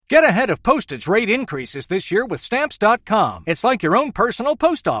Get ahead of postage rate increases this year with Stamps.com. It's like your own personal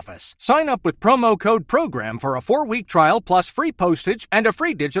post office. Sign up with promo code PROGRAM for a 4-week trial plus free postage and a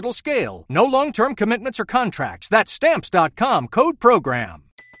free digital scale. No long-term commitments or contracts. That's Stamps.com, code PROGRAM.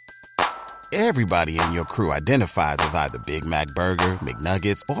 Everybody in your crew identifies as either Big Mac Burger,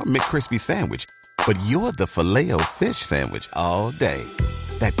 McNuggets, or McCrispy Sandwich. But you're the Filet-O-Fish Sandwich all day.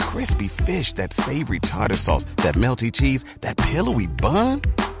 That crispy fish, that savory tartar sauce, that melty cheese, that pillowy bun.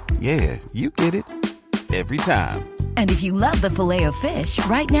 Yeah, you get it. Every time. And if you love the Filet-O-Fish,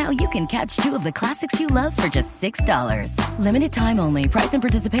 right now you can catch 2 of the classics you love for just $6. Limited time only. Price and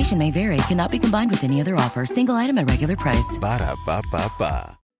participation may vary. Cannot be combined with any other offer. Single item at regular price.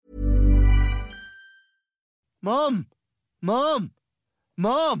 Ba-da-ba-ba-ba. Mom! Mom!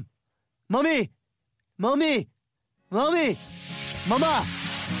 Mom! Mommy! Mommy! Mommy! Mama!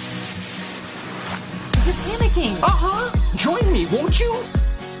 You're panicking. Join me, won't you?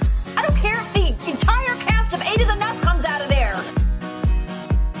 I don't care if the entire cast of 8 is Enough comes out of there.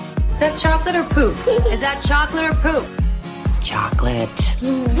 Is that chocolate or poop? Is that chocolate or poop? It's chocolate.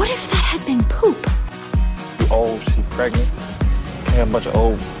 What if that had been poop? Oh, she pregnant. Can't have a bunch of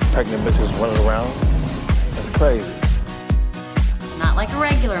old pregnant bitches running around. That's crazy. Not like a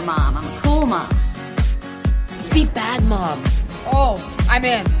regular mom. I'm a cool mom. Let's be bad moms. Oh, I'm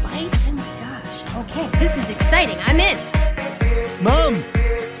in. Right? Oh my gosh. Okay, this is exciting. I'm in. Mom!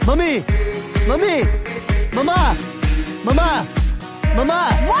 Mommy! Mommy! Mama! Mama!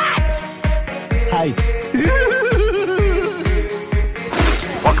 Mama! What? Hi.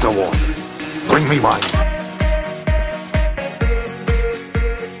 Fuck the water. Bring me wine.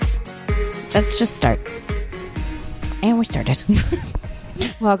 Let's just start. And we started.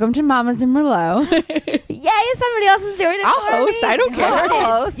 Welcome to Mamas and Merlot. Yay, somebody else is doing it. I'll for host. me. I don't care.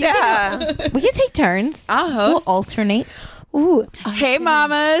 I'll host. Yeah. We can take turns. I'll host. We'll alternate. Ooh. Hey,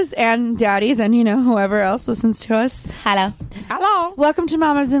 mamas and daddies, and whoever else listens to us. Hello. Hello. Welcome to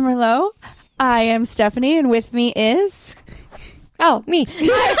Mamas and Merlot. I am Stephanie, and with me is... Oh, me.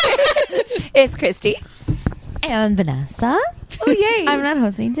 It's Christy. And Vanessa. Oh, yay. I'm not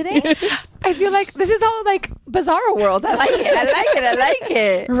hosting today. I feel like this is all like bizarre world. I like it. I like it. I like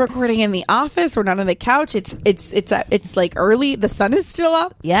it. We're recording in the office. We're not on the couch. It's like early. The sun is still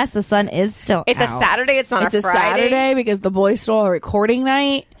up. Yes, the sun is still It's out. a Saturday. It's not It's a Friday. Saturday because the boys stole a recording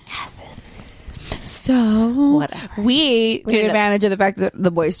night. Yes. So Whatever. we took advantage of the fact that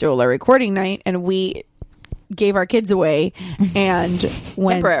the boys stole a recording night, and we gave our kids away and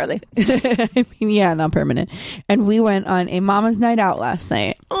went Temporarily. I mean, yeah, not permanent. And we went on a mama's night out last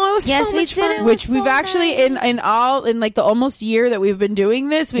night. Oh, it was Yes, so we much did. fun. It Which was we've so actually nice. in like the almost year that we've been doing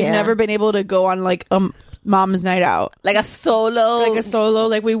this, we've Yeah. never been able to go on like a mama's night out. Like a solo. Like a solo.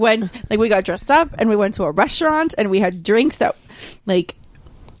 Like we went, like we got dressed up and we went to a restaurant and we had drinks that like,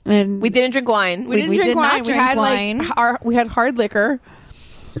 and We didn't drink wine. we didn't we drink did wine. not We drink had wine. like we had hard liquor.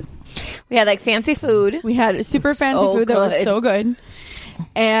 We had like fancy food. We had super fancy So food that was good. so good.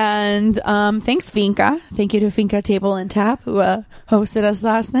 And thanks, Finca. Thank you to Finca Table and Tap who hosted us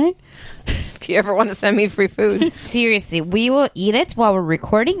last night. If you ever want to send me free food. Seriously, we will eat it while we're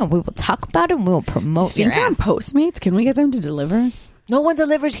recording, and we will talk about it, and we will promote Is your Finca and ass. Postmates? Can we get them to deliver? No one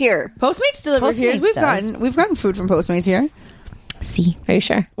delivers here. Postmates delivers here. Postmates We've gotten food from Postmates here. See, Are you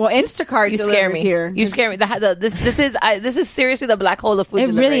sure? Well, Instacart You delivers scare me. here. You scare me. This is seriously the black hole of food it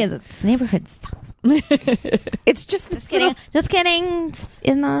delivery. really is. It's neighborhood stuff. It's just this Kidding. Just kidding.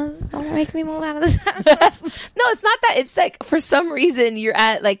 Don't make me move out of this house. No, it's not that. It's like for some reason you're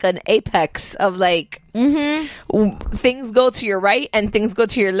at like an apex of like things go to your right and things go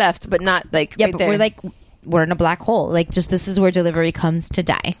to your left, but not like Yeah, right but there. we're in a black hole. Like, just this is where delivery comes to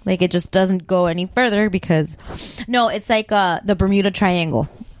die. Like, it just doesn't go any further because no, it's like the Bermuda Triangle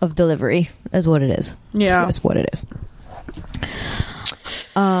of delivery is what it is. Yeah. That's what it is.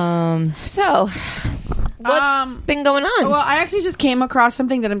 So, what's been going on? Well, I actually just came across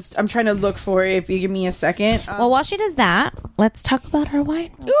something that I'm trying to look for. If you give me a second. Well, while she does that, let's talk about our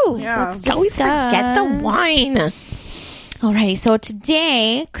wine. Ooh, Yeah. Let's always forget the discuss. wine. Alrighty, so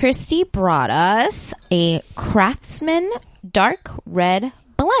today Christy brought us a Craftsman Dark Red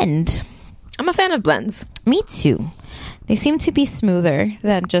Blend. I'm a fan of blends. Me too. They seem to be smoother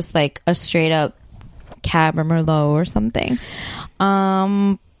than just like a straight up Cab or Merlot or something.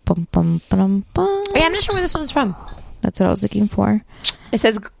 Bum, bum, bum, bum. Yeah, I'm not sure where this one's from. That's what I was looking for. It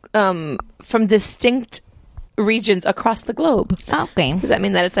says from distinct regions across the globe. Okay. Does that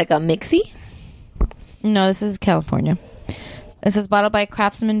mean that it's like a mixy? No, this is California. It says bottled by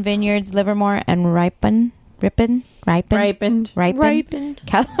Craftsman Vineyards, Livermore, and Ripened. Ripened.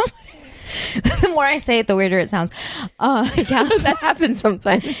 Cal- The more I say it, the weirder it sounds. That happens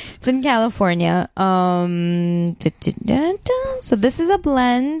sometimes. It's in California. So this is a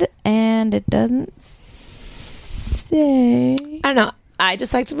blend, and it doesn't say. I don't know. I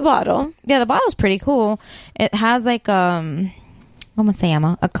just liked the bottle. Yeah, the bottle's pretty cool. It has like ¿cómo se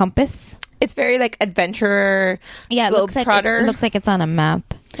llama? A compass. It's very like adventurer. Yeah, it looks like it's on a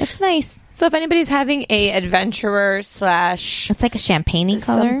map. It's nice. So if anybody's having a adventurer / it's like a champagne-y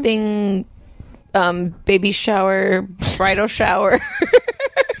color. Something baby shower, bridal shower.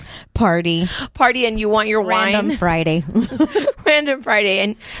 Party, and you want your Random wine. Friday. Random Friday.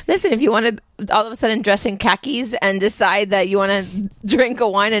 And listen, if you want to all of a sudden dress in khakis and decide that you want to drink a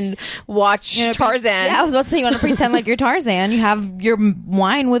wine and watch Tarzan. Yeah, I was about to say, you want to pretend like you're Tarzan. You have your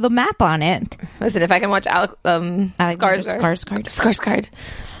wine with a map on it. Listen, if I can watch Skarsgård.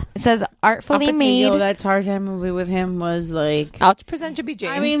 It says artfully made. That Tarzan movie with him was like... I'll present you,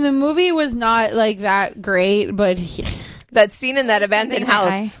 BJ. I mean, the movie was not like that great, but... That scene in that abandoned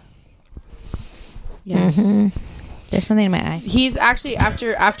house. Yes. Mm-hmm. There's something in my eye. He's actually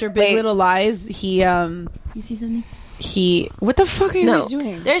after Big Little Lies. He You see something? What the fuck are you guys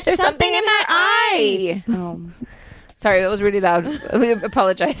doing? There's something in my eye. Sorry, that was really loud. We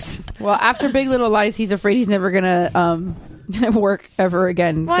apologize. Well, after Big Little Lies, he's afraid he's never gonna work ever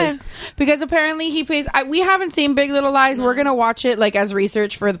again. Why? Because apparently he plays. We haven't seen Big Little Lies. We're gonna watch it like as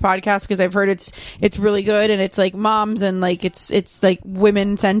research for the podcast because I've heard it's really good and it's like moms and like it's like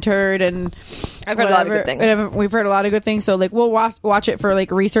women centered and I've heard a lot of good things. And we've heard a lot of good things. So like we'll watch it for like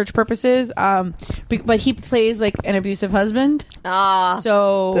research purposes. But he plays like an abusive husband.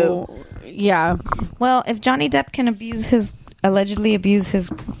 So boo. Yeah. Well, if Johnny Depp can allegedly abuse his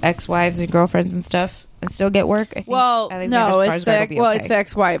ex-wives and girlfriends and stuff and still get work, I think it's the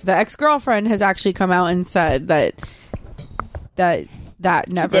ex-wife. The ex-girlfriend has actually come out and said that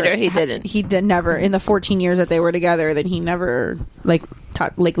never did or he didn't. He did never in the 14 years that they were together. That he never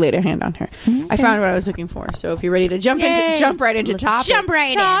laid a hand on her. Okay. I found what I was looking for. So if you're ready to jump right into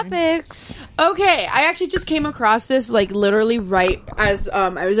topics. Topics. Okay, I actually just came across this like literally right as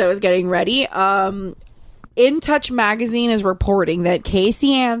I was getting ready. In Touch magazine is reporting that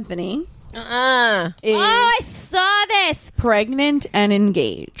Casey Anthony is I saw this. pregnant and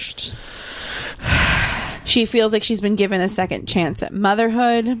engaged. She feels like she's been given a second chance at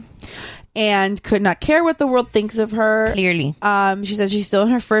motherhood and could not care what the world thinks of her. Clearly. She says she's still in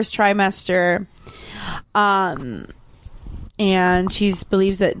her first trimester. And she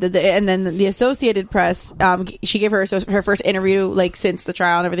believes that and then the Associated Press, she gave her first interview like since the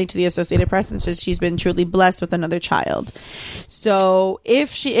trial and everything to the Associated Press, and says she's been truly blessed with another child. So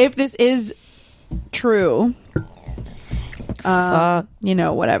if this is true,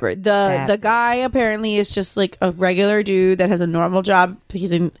 whatever. The guy apparently is just like a regular dude that has a normal job.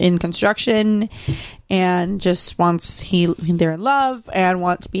 He's in construction and just they're in love and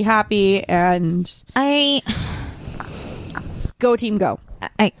want to be happy and go team go.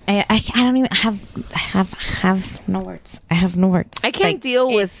 I don't even have no words. I have no words. I can't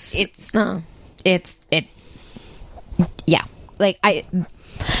deal with yeah. Like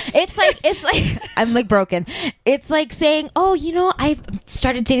it's like I'm like broken. It's like saying, oh, I've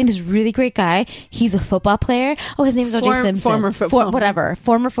started dating this really great guy. He's a football player. Oh, his name is OJ Simpson. Former football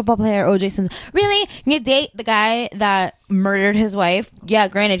player OJ Simpson. Really? You date the guy that murdered his wife? Yeah,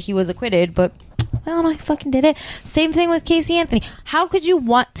 granted he was acquitted, but well, no, he fucking did it. Same thing with Casey Anthony. How could you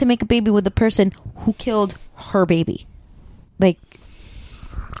want to make a baby with the person who killed her baby? Like,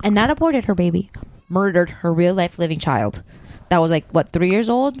 and not aborted her baby, murdered her real life living child. That was like, what, 3 years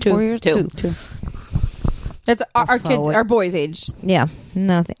old? 4 years? Two. That's our kids, our boys' age. Yeah,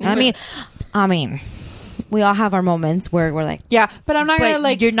 nothing. I mean, we all have our moments where we're like, yeah, but I'm not gonna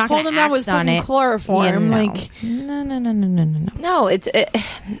like you're not hold them down with fucking chloroform. Yeah, no. No. No,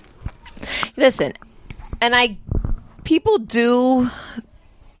 listen, and people do.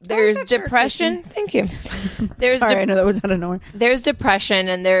 There's depression. Thank you. Sorry, I know that was out of nowhere. There's depression,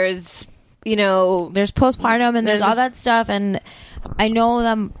 and there's there's postpartum, and there's all that stuff. And I know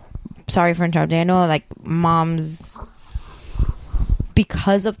them. Sorry for interrupting. I know like moms,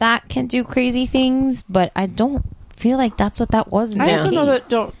 because of that, can do crazy things, but I don't feel like that's what that was. I also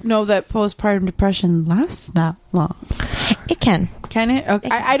don't know that postpartum depression lasts that long. It can. Can it? Okay.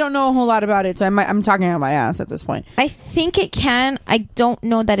 I don't know a whole lot about it, so I'm talking out my ass at this point. I think it can. I don't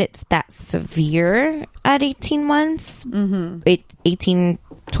know that it's that severe at 18 months. Mm-hmm. 18,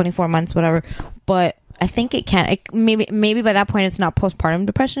 24 months, whatever. But I think it can. Maybe by that point it's not postpartum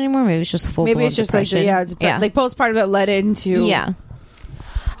depression anymore. Maybe it's just full. Maybe it's just depression. like postpartum that led into. Yeah.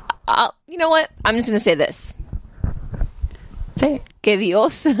 You know what? I'm just going to say this. Que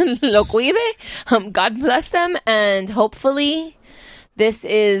Dios lo cuide. God bless them, and hopefully this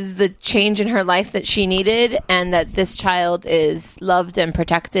is the change in her life that she needed, and that this child is loved and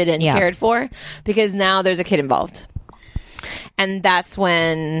protected and cared for, because now there's a kid involved. And that's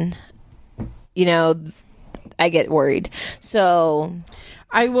when, I get worried. So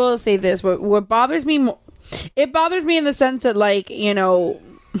I will say this. What bothers me, it bothers me in the sense that, like,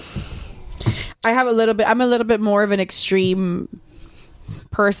 I'm a little bit more of an extreme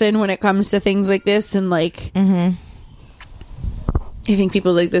person when it comes to things like this, and like I think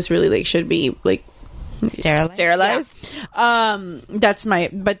people like this really like should be like sterilized. That's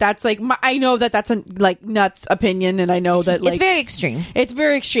like I know that's a like nuts opinion, and I know that like it's very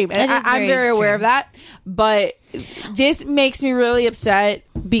extreme, and I'm very aware of that, but this makes me really upset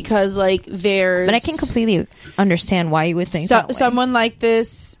because like but I can completely understand why you would think that way. Someone like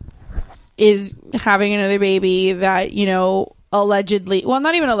this is having another baby that, allegedly, well,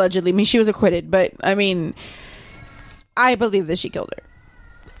 not even allegedly, I mean, she was acquitted, but I mean, I believe that she killed her.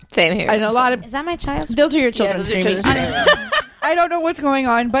 Same here. And a lot of... Is that my child? Those are your children screaming. I don't know what's going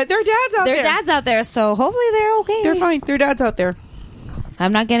on, but their dad's out there. Their dad's out there, so hopefully they're okay. They're fine. Their dad's out there.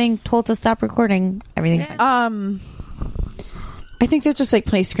 I'm not getting told to stop recording. Everything's fine. I think they're just like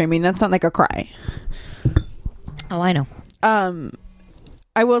play screaming. That's not like a cry. Oh, I know.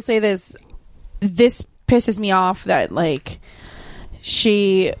 I will say this pisses me off that like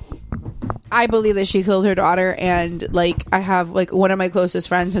I believe that she killed her daughter, and like I have like one of my closest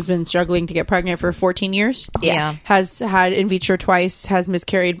friends has been struggling to get pregnant for 14 years. Yeah. Has had in vitro twice, has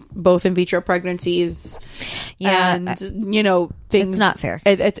miscarried both in vitro pregnancies. Yeah. And things, it's not fair.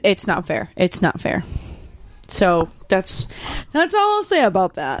 It's not fair. It's not fair. So that's all I'll say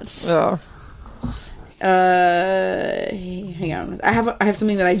about that. Oh. Hang on. I have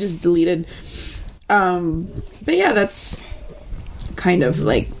something that I just deleted. But yeah, that's kind of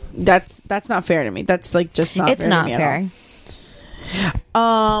like that's not fair to me. That's like just not. It's fair not to me fair.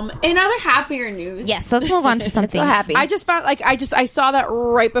 In other happier news. Yes, let's move on to something so happy. I just found like I saw that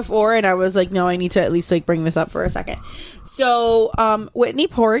right before, and I was like, no, I need to at least like bring this up for a second. So, Whitney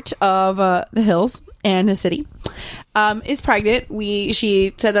Port of the Hills and the City is pregnant.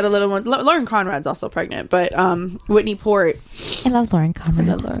 She said that a little one. Lauren Conrad's also pregnant, but Whitney Port. I love Lauren Conrad.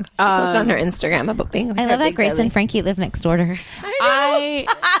 She posted on her Instagram about being. I love that Grace and Frankie live next door to her.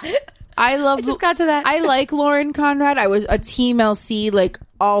 I love. I just got to that. I like Lauren Conrad. I was a Team LC like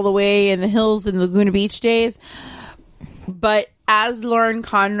all the way in the Hills and Laguna Beach days. But as Lauren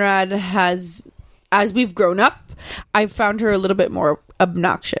Conrad as we've grown up, I've found her a little bit more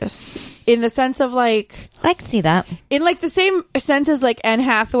obnoxious in the sense of like I can see that in like the same sense as like Anne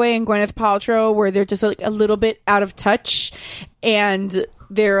Hathaway and Gwyneth Paltrow, where they're just like a little bit out of touch and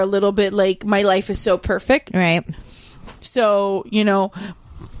they're a little bit like my life is so perfect, right? So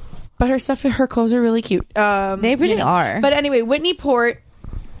but her clothes are really cute. They really are. But anyway, Whitney Port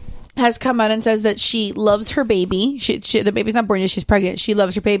has come out and says that she loves her baby. The baby's not born yet. She's pregnant. She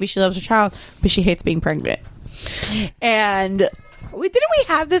loves her baby. She loves her child, but she hates being pregnant. And didn't we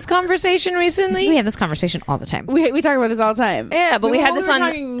have this conversation recently? We have this conversation all the time. We talk about this all the time. Yeah, but we had this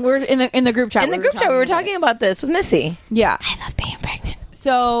on. We're in the group chat. In the group chat, we were talking about this with Missy. Yeah, I love being pregnant.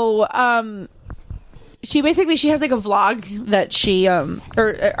 So, she has like a vlog that she or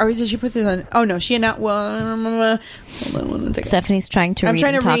did she put this on? Oh no, she announced. Hold on one second. Stephanie's trying to. I'm read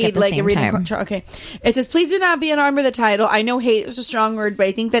trying and to talk read at the like same reading. time. Okay, it says, "Please do not be alarmed by the title. I know hate is a strong word, but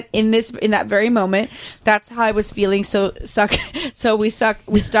I think that in that very moment, that's how I was feeling. So we stuck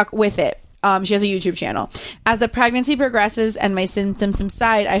with it." She has a YouTube channel. As the pregnancy progresses and my symptoms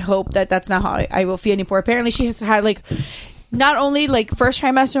subside, I hope that that's not how I will feel anymore. Apparently, she has had like. Not only like first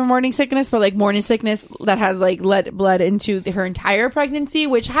trimester morning sickness, but like morning sickness that has like bled into her entire pregnancy,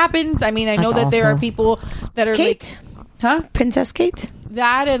 which happens. I mean, I know that there are people that are Kate, Princess Kate.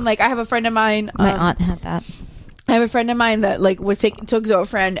 That and like I have a friend of mine. My aunt had that. I have a friend of mine that like took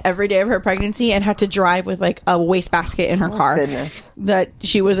Zofran every day of her pregnancy and had to drive with like a wastebasket in her car. Goodness. That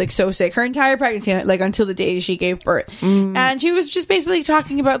she was like so sick her entire pregnancy, like until the day she gave birth. And she was just basically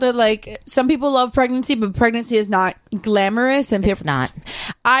talking about that like some people love pregnancy, but pregnancy is not glamorous, and it's not.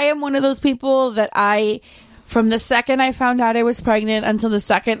 I am one of those people that from the second I found out I was pregnant until the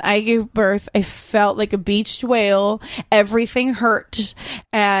second I gave birth, I felt like a beached whale. Everything hurt.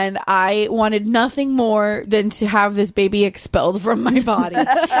 And I wanted nothing more than to have this baby expelled from my body.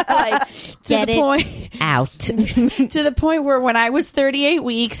 Like, Get it out. To the point where when I was 38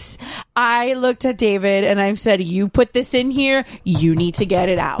 weeks, I looked at David and I said, you put this in here, you need to get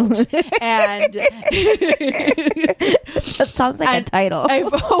it out. And that sounds like a title.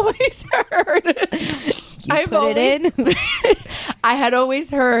 I've always heard I've put it in. I had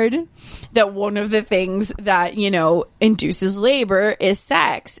always heard that one of the things that, induces labor is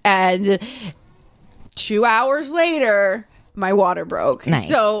sex. And 2 hours later, my water broke. Nice.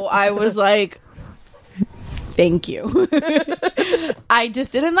 So I was like, thank you. I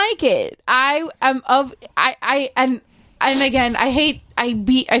just didn't like it. And again, I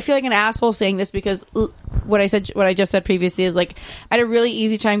feel like an asshole saying this because what I just said previously is like, I had a really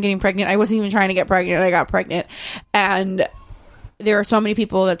easy time getting pregnant. I wasn't even trying to get pregnant. I got pregnant. And there are so many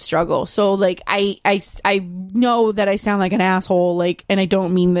people that struggle. So like, I know that I sound like an asshole, like, and I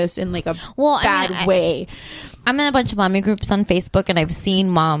don't mean this in like a bad way. I'm in a bunch of mommy groups on Facebook, and I've seen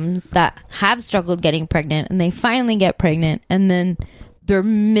moms that have struggled getting pregnant, and they finally get pregnant, and then they're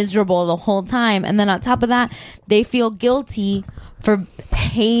miserable the whole time. And then on top of that, they feel guilty for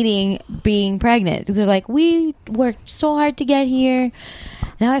hating being pregnant because they're like, we worked so hard to get here.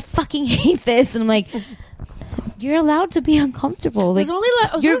 Now I fucking hate this. And I'm like, you're allowed to be uncomfortable. Like, there's only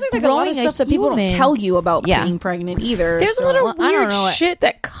like a lot of stuff that people don't tell you about being pregnant either. There's a lot of weird shit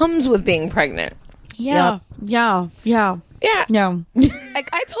that comes with being pregnant. Yeah. Yep. Yeah. Like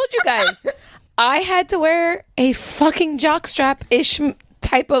I told you guys, I had to wear a fucking jockstrap-ish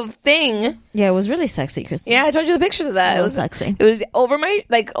type of thing. Yeah, it was really sexy, Kristen. Yeah, I told you the pictures of that. It was sexy. It was over my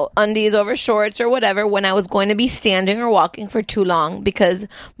undies, over shorts or whatever when I was going to be standing or walking for too long because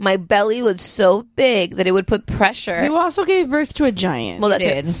my belly was so big that it would put pressure. You also gave birth to a giant. Well, that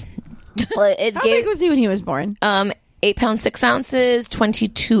did. Well, How big was he when he was born? 8 pounds 6 ounces,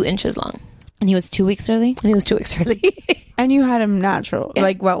 22 inches long. And he was 2 weeks early? And he was 2 weeks early. And you had him natural. Yeah.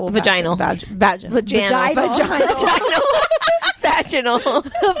 Vaginal. Vaginal.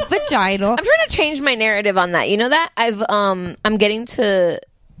 Vaginal. I'm trying to change my narrative on that. You know that I'm getting to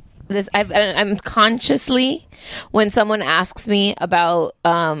this. I'm consciously, when someone asks me about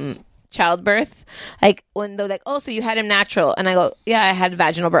childbirth, like when they're like, "Oh, so you had him natural?" and I go, "Yeah, I had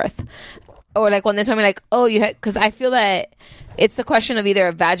vaginal birth," or like when they tell me like, "Oh, you had," because I feel that it's a question of either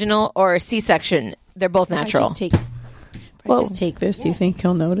a vaginal or a C-section. They're both natural. Just take this. Do you think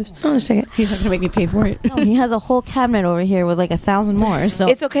he'll notice? Oh, just take it. He's not going to make me pay for it. No, he has a whole cabinet over here with like 1,000 more. So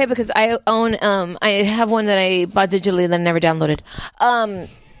it's okay because I own. I have one that I bought digitally that I never downloaded.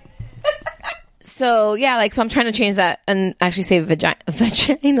 So yeah, so I'm trying to change that and actually say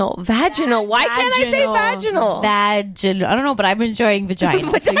vaginal. Why can't I say vaginal? Vaginal. I don't know, but I'm enjoying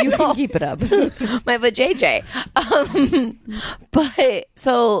vagina. So you can keep it up. My vajayjay. But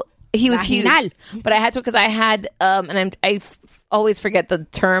so he was huge. But I had to because I had and I always forget the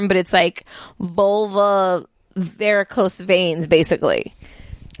term, but it's like vulva varicose veins, basically.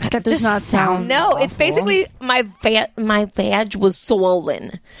 That does not sound. No, awful. It's basically my vag was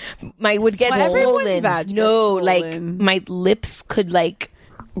swollen. My would get swollen. No, swollen. Like my lips could like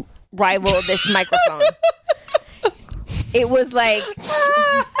rival this microphone. It was like,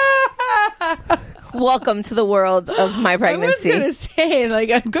 welcome to the world of my pregnancy. I was gonna say,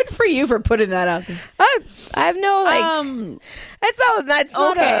 like, good for you for putting that out there. I have no like. That's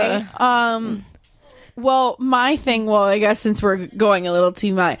not okay. Well, my thing, I guess since we're going a little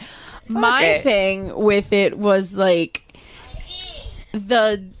too much, my thing with it was like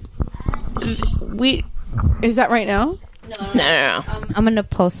is that right now? No. I'm going to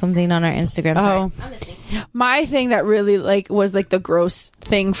post something on our Instagram. Sorry. My thing that really was like the gross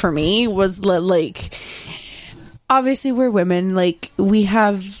thing for me was like, obviously we're women, like we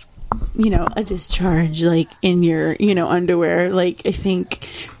have, a discharge like in your, underwear. Like I think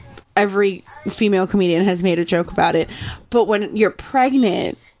every female comedian has made a joke about it, but when you're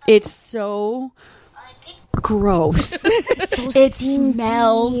pregnant, it's so gross. It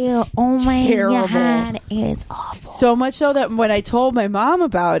smells terrible. God, it's awful. So much so that when I told my mom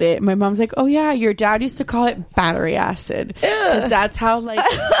about it, my mom's like, "Oh yeah, your dad used to call it battery acid because that's how like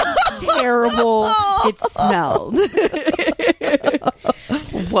terrible it smelled."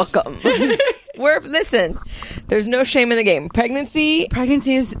 Welcome. Listen, there's no shame in the game. Pregnancy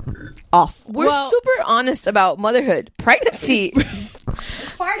is off. We're super honest about motherhood. Pregnancy is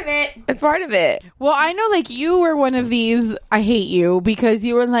part of it. It's part of it. Well, I know like you were one of these, I hate you, because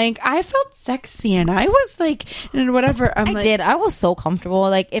you were like, I felt sexy and I was like, and whatever. I did. I was so comfortable.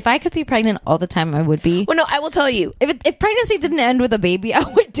 Like if I could be pregnant all the time, I would be. Well, no, I will tell you. If pregnancy didn't end with a baby, I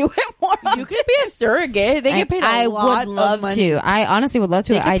would do it more often. You could be a surrogate. They get paid a lot would love of money. to. I honestly would love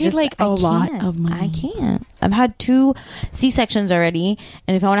to. I just like a lot of money. I can't. I've had 2 C-sections already,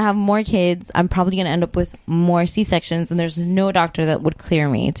 and if I want to have more kids, I'm probably going to end up with more C-sections, and there's no doctor that would clear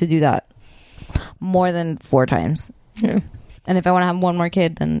me to do that more than 4 times. And if I want to have one more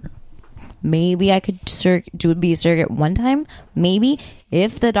kid, then maybe I could be a surrogate one time, maybe,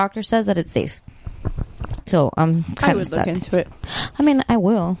 if the doctor says that it's safe. So I'm I kind of would stuck. look into it. I mean, I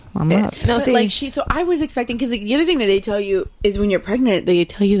will. I'm up. No, But, see, like so I was expecting, because like the other thing that they tell you is when you're pregnant, they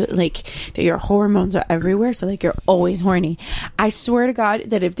tell you that like that your hormones are everywhere, so like you're always horny. I swear to God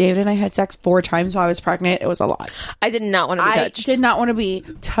that if David and I had sex 4 times while I was pregnant, it was a lot. I did not want to be I touched. did not want to be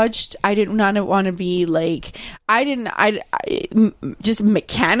touched. I did not want to be like, just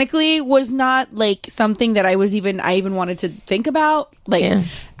mechanically was not like something that I even wanted to think about. Like, Yeah.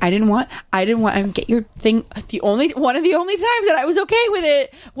 I didn't want get your thing. One of the only times that I was okay with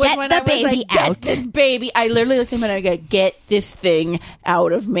it was Get when the I was baby like, get out. this baby. I literally looked at him and I go, get this thing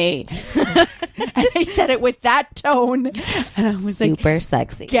out of me. And I said it with that tone. And I was like, Super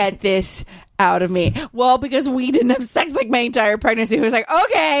sexy. get this out of me. Well, because we didn't have sex like my entire pregnancy, he was like,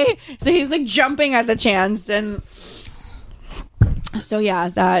 okay. So he was like jumping at the chance. And so yeah,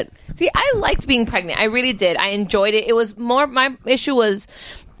 that. See, I liked being pregnant. I really did. I enjoyed it. It was more, my issue was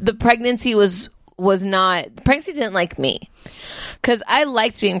the pregnancy was not, pregnancy didn't like me. Because I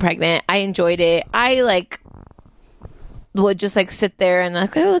liked being pregnant. I enjoyed it. I like would just like sit there and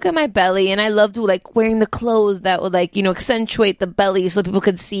like, oh, look at my belly. And I loved like wearing the clothes that would like, accentuate the belly so people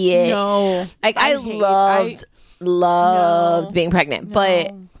could see it. No. Like I loved being pregnant.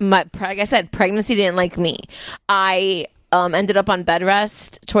 But like I said, pregnancy didn't like me. I ended up on bed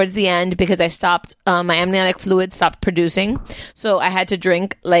rest towards the end because I stopped, my amniotic fluid stopped producing. So I had to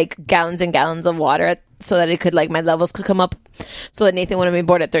drink like gallons and gallons of water so that it could like, my levels could come up so that Nathan wanted me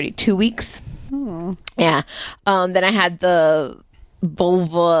bored at 32 weeks. Yeah. Then I had the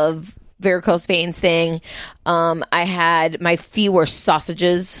vulva varicose veins thing. I had, my feet were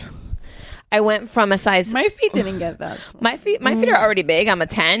sausages. I went from a size. My feet didn't get that. My feet are already big. I'm a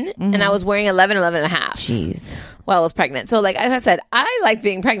 10 and I was wearing 11 and a half. Jeez. While I was pregnant. So like, as I said, I like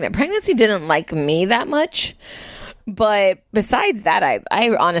being pregnant. Pregnancy didn't like me that much. But besides that,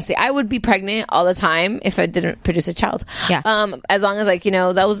 I honestly, I would be pregnant all the time if I didn't produce a child. Yeah. As long as like,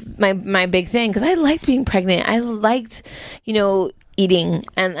 that was my big thing. Cause I liked being pregnant. I liked, eating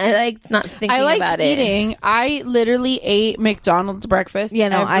and I liked not thinking about it. Eating. I literally ate McDonald's breakfast. Yeah,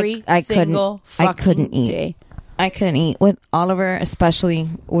 no, every I single couldn't. I couldn't fucking eat. day. I couldn't eat with Oliver, especially.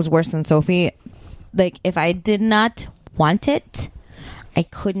 Was worse than Sophie. Like if I did not want it, I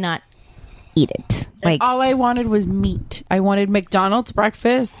could not eat it. Like all I wanted was meat. I wanted McDonald's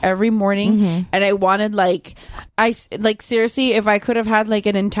breakfast every morning, and I wanted seriously, if I could have had like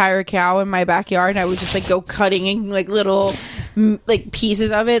an entire cow in my backyard, I would just like go cutting like little like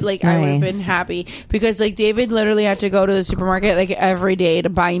pieces of it. Like I would have been happy, because like David literally had to go to the supermarket like every day to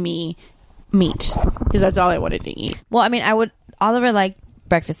buy me meat because that's all I wanted to eat. Well, I mean, Oliver liked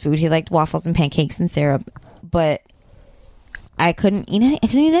breakfast food. He liked waffles and pancakes and syrup, but I couldn't eat it. I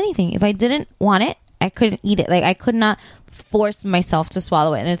couldn't eat anything. If I didn't want it, I couldn't eat it. Like I could not force myself to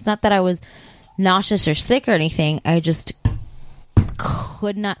swallow it. And it's not that I was nauseous or sick or anything. I just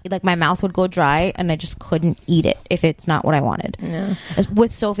could not. Like my mouth would go dry, and I just couldn't eat it if it's not what I wanted. Yeah.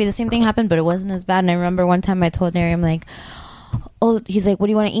 With Sophie, the same thing happened, but it wasn't as bad. And I remember one time I told Larry, I'm like, oh, he's like, what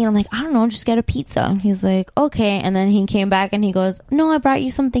do you want to eat? I'm like, I don't know, just get a pizza. He's like, okay. And then he came back and he goes, no, I brought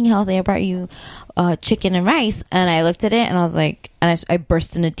you something healthy. I brought you chicken and rice. And I looked at it and I was like, and I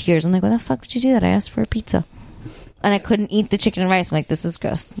burst into tears. I'm like, why the fuck would you do that? I asked for a pizza. And I couldn't eat the chicken and rice. I'm like, this is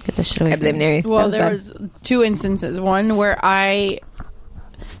gross. Get this shit away from me. Well, there was 2 instances. One where I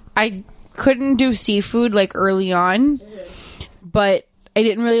couldn't do seafood like early on, but I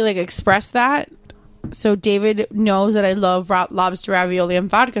didn't really like express that. So David knows that I love lobster ravioli and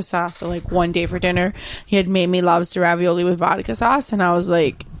vodka sauce. So like one day for dinner, he had made me lobster ravioli with vodka sauce, and I was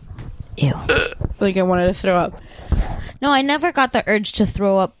like, ew. Like I wanted to throw up. No, I never got the urge to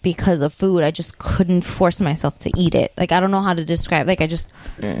throw up because of food. I just couldn't force myself to eat it. Like I don't know how to describe. Like I just,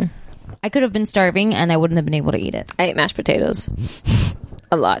 I could have been starving and I wouldn't have been able to eat it. I ate mashed potatoes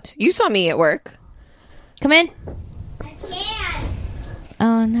a lot. You saw me at work. Come in. I can't.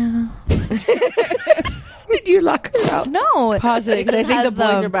 Oh no. Did you lock her out? No. Pause it, because I think the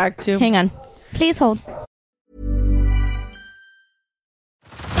boys are back too. Hang on. Please hold.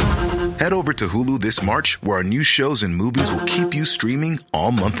 Head over to Hulu this March, where our new shows and movies will keep you streaming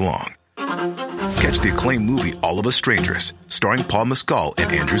all month long. Catch the acclaimed movie All of Us Strangers, starring Paul Mescal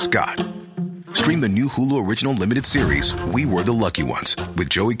and Andrew Scott. Stream the new Hulu original limited series We Were the Lucky Ones with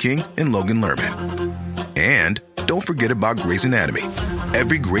Joey King and Logan Lerman. And don't forget about Grey's Anatomy.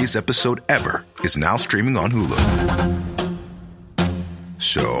 Every Grey's episode ever is now streaming on Hulu.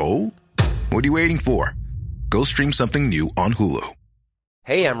 So, what are you waiting for? Go stream something new on Hulu.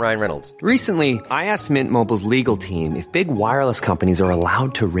 Hey, I'm Ryan Reynolds. Recently, I asked Mint Mobile's legal team if big wireless companies are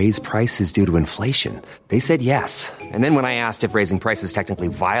allowed to raise prices due to inflation. They said yes. And then when I asked if raising prices technically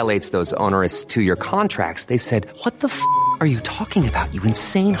violates those onerous 2-year contracts, they said, "What the f*** are you talking about, you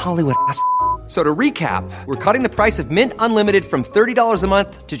insane Hollywood ass?" So to recap, we're cutting the price of Mint Unlimited from $30 a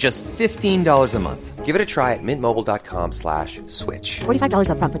month to just $15 a month. Give it a try at mintmobile.com/switch. $45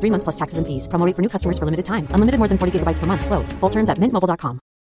 up front for 3 months plus taxes and fees. Promo rate for new customers for limited time. Unlimited more than 40 gigabytes per month. Slows full terms at mintmobile.com.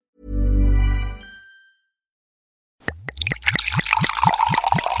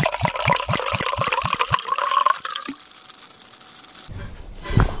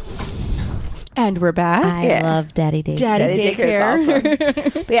 And we're back. I love Daddy Daycare. Daddy Daycare is awesome.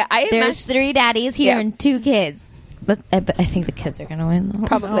 But yeah, There's 3 daddies here and 2 kids. But I think the kids are going to win. Though.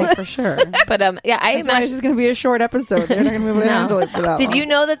 Probably for sure. But yeah, I That's why this is going to be a short episode. They're not going to be able to handle it for that Did long. you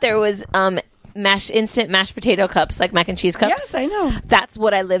know that there was instant mashed potato cups, like mac and cheese cups? Yes, I know. That's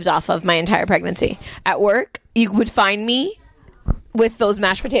what I lived off of my entire pregnancy. At work, you would find me with those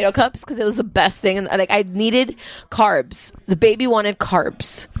mashed potato cups because it was the best thing. And like, I needed carbs. The baby wanted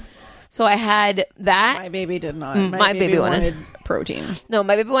carbs. So I had that. My baby did not. My baby wanted protein. No,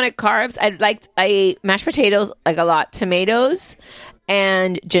 my baby wanted carbs. I ate mashed potatoes like a lot, tomatoes,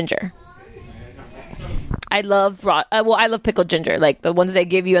 and ginger. I love I love pickled ginger, like the ones that they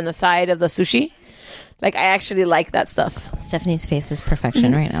give you on the side of the sushi. Like, I actually like that stuff. Stephanie's face is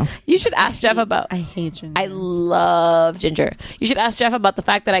perfection right now. You should ask Jeff about. I hate ginger. I love ginger. You should ask Jeff about the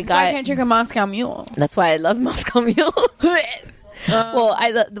fact that I I can't drink a Moscow Mule. That's why I love Moscow Mules.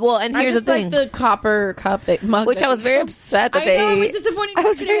 And here's the thing: like the copper cup mug, which I was very upset that I was disappointed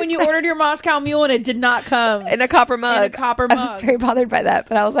when you ordered your Moscow Mule and it did not come in a copper mug. I was very bothered by that,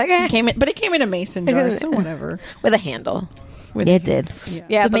 but I was like, it came in a mason jar, so whatever, with a handle. It did.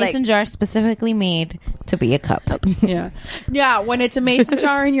 Yeah, so mason jar specifically made to be a cup. Yeah. When it's a mason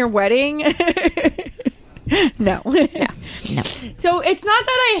jar in your wedding. No. No. So it's not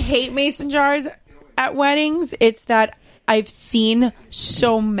that I hate mason jars at weddings. It's that I've seen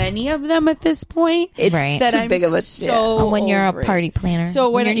so many of them at this point. It's that too I'm big of a so when you're a over it. party planner. So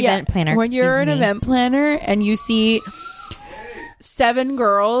when you're an event planner. When you're an event planner and you see 7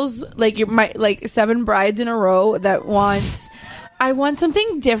 girls, like 7 brides in a row that wants, I want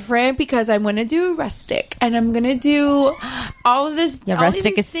something different because I'm going to do rustic and I'm going to do all of this. Yeah, all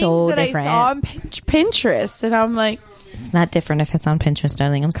rustic these is so things that different. I saw on Pinterest, and I'm like, it's not different if it's on Pinterest,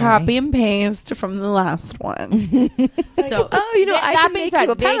 darling. I'm sorry. copy and paste from the last one. So, I can make you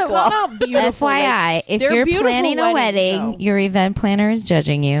a palette wall. come out beautiful. FYI, if they're you're beautiful planning a weddings, wedding, though. your event planner is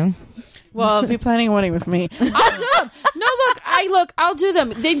judging you. Well, if you're planning a wedding with me, I'll do them. No, I'll do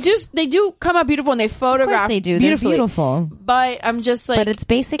them. They do come out beautiful, and they photograph. Of course they do. They're beautifully. beautiful. But I'm just like, but it's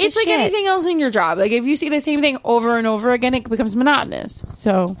basic. It's as like shit. anything else in your job. Like if you see the same thing over and over again, it becomes monotonous.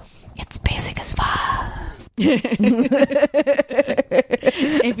 So it's basic as fuck. If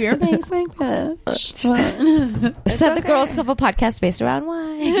you're basic, bitch. Said the girls who have a podcast based around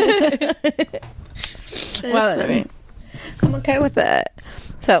wine. Well, anyway, I'm okay with that.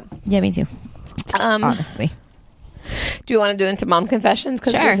 So yeah, me too. Honestly. Do you want to do into mom confessions?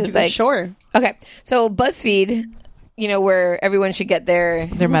 Because Sure. this is like sure. Okay, so BuzzFeed, where everyone should get their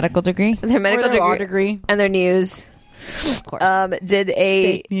medical degree, law degree, and their news. Of course, did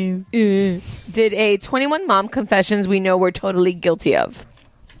a 21 mom confessions we know we're totally guilty of,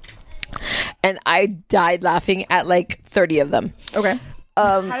 and I died laughing at like 30 of them. Okay.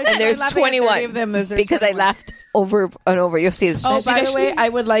 And there's 21 of them because I laughed over and over. You'll see this. Oh, by the way, I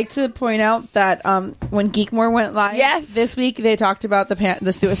would like to point out that when Geekmore went live this week, they talked about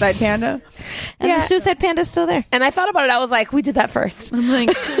the suicide panda. And the suicide panda's still there. And I thought about it. I was like, we did that first. I'm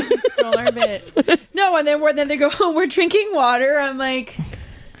like, stole our bit. No, and then they go, oh, we're drinking water. I'm like,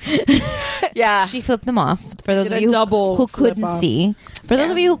 yeah. She flipped them off. For those Did of a you double who flip couldn't off. see. For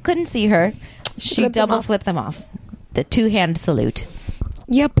those of you who couldn't see her, she Flipped them double off. flipped them off. The 2-hand salute.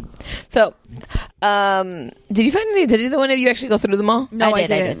 Yep. So, did you find any? Did either one of you actually go through them all? no, I I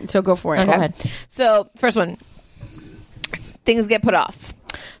did. didn't. So go for it. Okay. Go ahead. So, first one. Things get put off.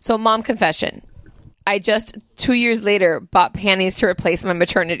 So, mom confession. I just 2 years later bought panties to replace my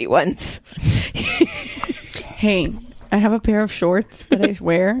maternity ones. Hey, I have a pair of shorts that I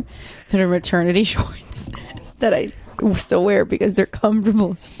wear that are maternity shorts that I still wear because they're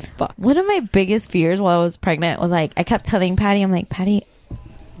comfortable as fuck. One of my biggest fears while I was pregnant was like, I kept telling Patty, I'm like, Patty,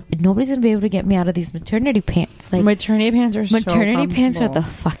 nobody's gonna be able to get me out of these maternity pants. Like, maternity pants are maternity pants are the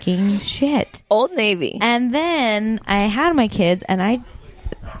comfortable. fucking shit. Old Navy. And then I had my kids, and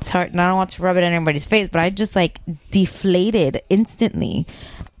it's hard, and I don't want to rub it in anybody's face, but I just like deflated instantly.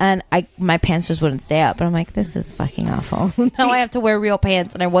 and my pants just wouldn't stay up. But I'm like, this is fucking awful. Now I have to wear real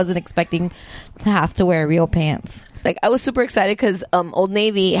pants, and I wasn't expecting to have to wear real pants. Like, I was super excited because Old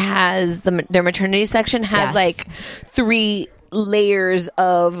Navy has their maternity section has like 3 layers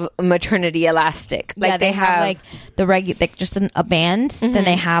of maternity elastic. Like, they have like the regular, like just a band. Then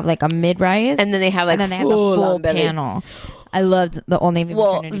they have like a mid-rise, and then they have like and then they have the full panel. I loved the Old Navy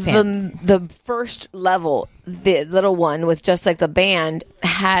maternity pants. The first level, the little one with just like the band,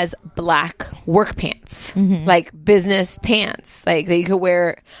 has black work pants, like business pants, like that you could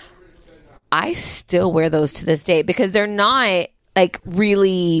wear. I still wear those to this day because they're not like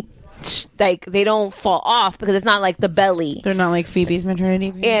really like they don't fall off because it's not like the belly. They're not like Phoebe's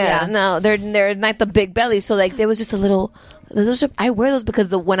maternity. Yeah, no, they're not the big belly. So like there was just a little. I wear those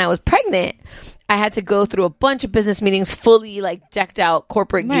because when I was pregnant, I had to go through a bunch of business meetings, fully like decked out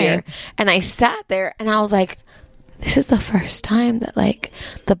corporate gear, and I sat there and I was like, "This is the first time that like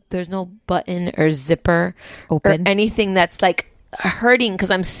there's no button or zipper open or anything that's like hurting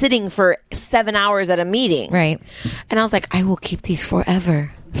because I'm sitting for 7 hours at a meeting." Right. And I was like, I will keep these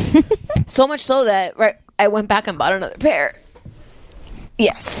forever. So much so that I went back and bought another pair.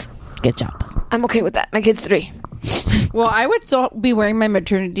 Yes. Good job. I'm okay with that. My kid's 3. Well, I would still be wearing my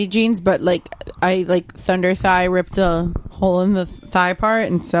maternity jeans, but like I like thunder thigh ripped a hole in the thigh part,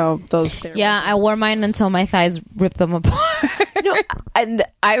 and so those. Yeah, I wore mine until my thighs ripped them apart. No, and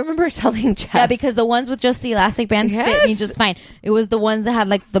I remember telling Jeff. Yeah, because the ones with just the elastic band fit me just fine. It was the ones that had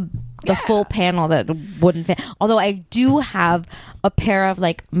like the full panel that wouldn't fit. Although I do have a pair of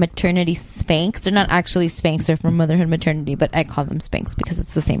like maternity Spanx. They're not actually Spanx. They're from motherhood maternity, but I call them Spanx because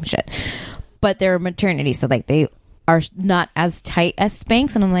it's the same shit. But they're maternity, so like they are not as tight as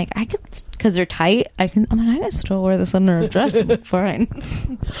Spanx, and I'm like, I could, because they're tight. I can still wear this under a dress and look fine.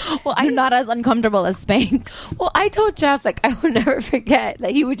 Well, I'm not as uncomfortable as Spanx. Well, I told Jeff like I would never forget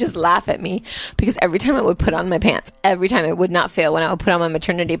that he would just laugh at me because every time I would put on my pants, every time it would not fail when I would put on my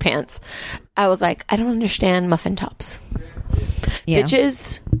maternity pants, I was like, I don't understand muffin tops. Yeah.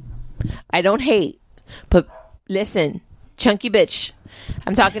 Bitches, I don't hate, but listen, chunky bitch.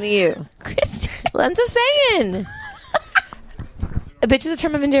 I'm talking to you. I'm just saying. A bitch is a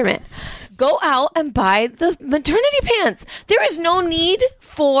term of endearment. Go out and buy the maternity pants. There is no need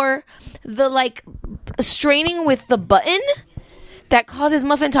for the like straining with the button that causes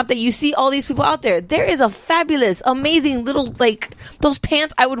muffin top that you see all these people out there. There is a fabulous, amazing little like those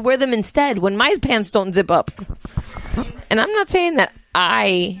pants. I would wear them instead when my pants don't zip up. And I'm not saying that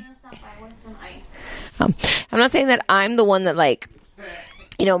I'm not saying that I'm the one that like,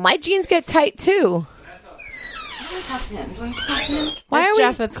 you know, my jeans get tight too. Talk to him. Do you want to talk to him? That's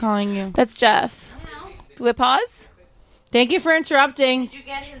Jeff that's calling you. That's Jeff. Do we pause? Thank you for interrupting. Did you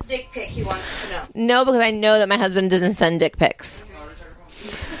get his dick pic he wants to know? No, because I know that my husband doesn't send dick pics.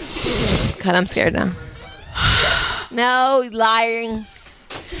 God, I'm scared now. No, lying.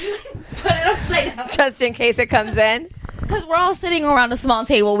 Put it upside down. Just in case it comes in. Because we're all sitting around a small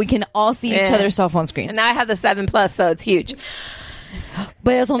table. We can all see each other's cell phone screens. And now I have the 7 Plus, so it's huge.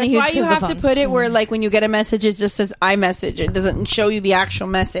 But it's only That's huge. why you have to put it where, like, when you get a message, it just says iMessage. It doesn't show you the actual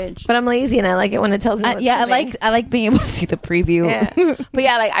message. But I'm lazy, and I like it when it tells me. What's coming. I like being able to see the preview. Yeah. But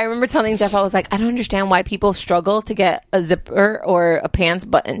yeah, like I remember telling Jeff, I was like, I don't understand why people struggle to get a zipper or a pants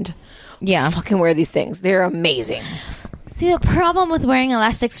buttoned. Yeah, fucking wear these things. They're amazing. See, the problem with wearing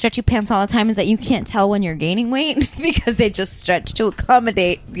elastic, stretchy pants all the time is that you can't tell when you're gaining weight because they just stretch to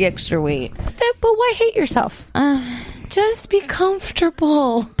accommodate the extra weight. But why hate yourself? Just be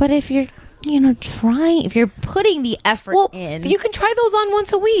comfortable. But if you're, if you're putting the effort in. You can try those on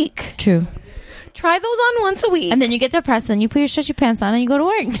once a week. True. Try those on once a week. And then you get depressed, and you put your stretchy pants on and you go to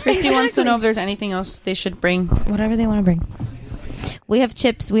work. Christy wants to know if there's anything else they should bring. Whatever they want to bring. We have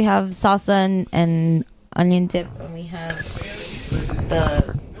chips, we have salsa and onion dip, and we have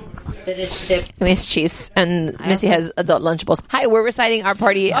the spinach dip. We have cheese, and Missy has adult Lunchables. Hi, we're reciting our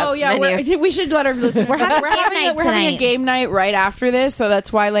party. Oh yeah, we should let our listeners. we're having a game night right after this, so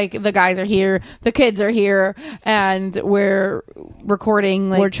that's why like the guys are here, the kids are here, and we're recording.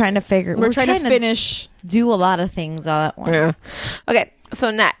 Like, we're trying to finish, do a lot of things all at once. Yeah. Okay,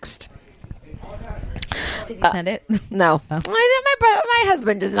 so next. Did you send it? No. Oh. My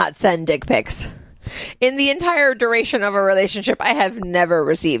husband does not send dick pics. In the entire duration of a relationship, I have never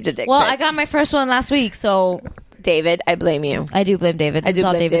received a dick pic. Well, I got my first one last week, so... David, I blame you. I do blame David. This is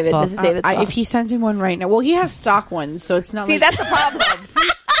all David's fault. This is David's fault. If he sends me one right now... Well, he has stock ones, so it's not See, that's the problem.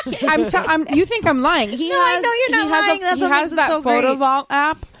 You think I'm lying. I know you're not lying. That's what makes it so great. He has that Photovault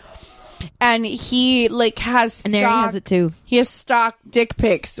app. And he has stock, and there he has it too. He has stock dick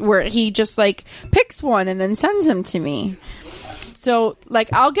pics where he just like picks one and then sends them to me. So,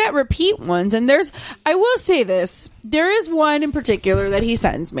 like, I'll get repeat ones, and I will say this, there is one in particular that he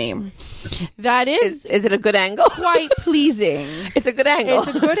sends me that is it a good angle? Quite pleasing. It's a good angle. It's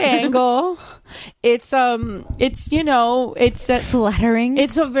a good angle. It's flattering.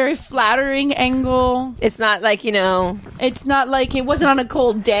 It's a very flattering angle. It's not like, it's not like it wasn't on a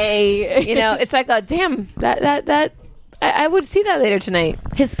cold day. It's like a damn that I would see that later tonight.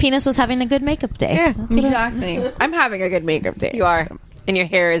 His penis was having a good makeup day. Yeah, exactly. I'm having a good makeup day. You are. And your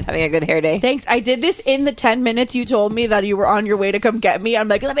hair is having a good hair day. Thanks. I did this in the 10 minutes you told me that you were on your way to come get me. I'm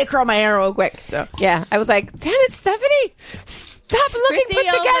like, let me curl my hair real quick. So yeah, I was like, damn it, Stephanie, stop looking put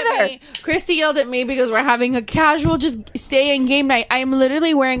together. Christy yelled at me because we're having a casual just stay in game night. I'm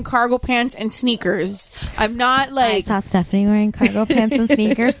literally wearing cargo pants and sneakers. I'm not like... I saw Stephanie wearing cargo pants and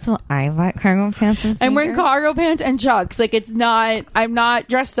sneakers, so I bought cargo pants and sneakers. I'm wearing cargo pants and chucks. Like, I'm not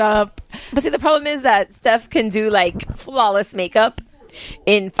dressed up. But see, the problem is that Steph can do like flawless makeup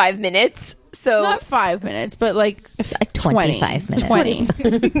in 5 minutes. So not 5 minutes, but like 25 minutes. 20.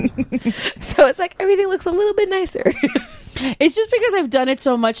 So it's like everything looks a little bit nicer. It's just because I've done it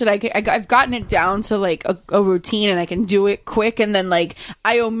so much that I've gotten it down to like a routine, and I can do it quick, and then like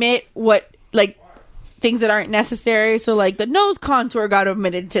I omit what like things that aren't necessary. So like the nose contour got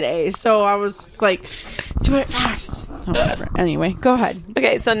omitted today, so I was just like, do it fast. Oh, whatever. Anyway, go ahead.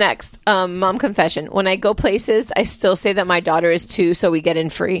 Okay, so next, mom confession. When I go places, I still say that my daughter is 2, so we get in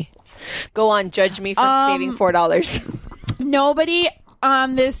free. Go on, judge me for saving $4. Nobody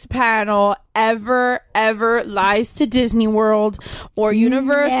on this panel ever lies to Disney World or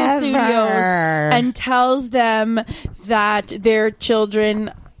Universal Studios and tells them that their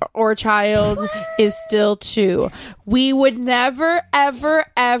children or child is still 2. We would never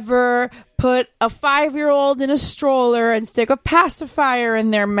ever put a 5-year-old in a stroller and stick a pacifier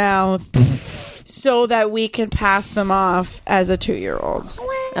in their mouth so that we can pass them off as a 2-year-old.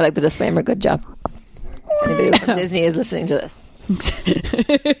 I like the disclaimer. Good job. Anybody from Disney is listening to this.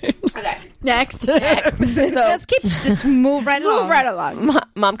 Okay. Next. So let's just move right along.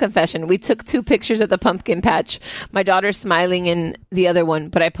 Mom confession. We took 2 pictures at the pumpkin patch. My daughter's smiling in the other one,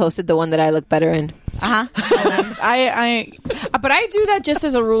 but I posted the one that I look better in. Uh-huh. But I do that just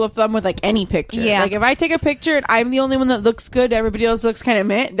as a rule of thumb with like any picture. Yeah. Like if I take a picture and I'm the only one that looks good, everybody else looks kind of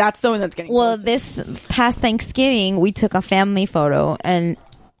meh, that's the one that's getting posted. This past Thanksgiving, we took a family photo, and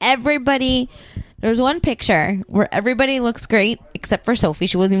there's one picture where everybody looks great except for Sophie.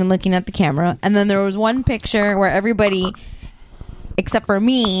 She wasn't even looking at the camera. And then there was one picture where everybody except for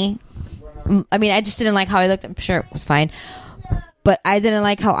me, I mean, I just didn't like how I looked. I'm sure it was fine, but I didn't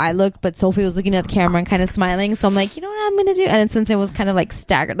like how I looked. But Sophie was looking at the camera and kind of smiling, so I'm like, you know what I'm gonna do? And since it was kind of like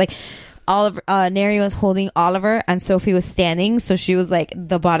staggered, like Oliver, Neri was holding Oliver and Sophie was standing, so she was like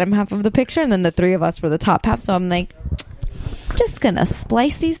the bottom half of the picture, and then the 3 of us were the top half. So I'm like, just gonna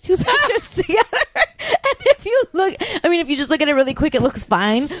splice these 2 pictures together. And if you just look at it really quick, it looks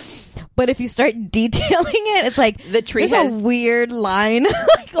fine. But if you start detailing it, it's like the tree has a weird line,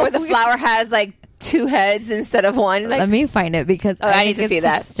 or the flower has like 2 heads instead of 1. Like, let me find it because I need to see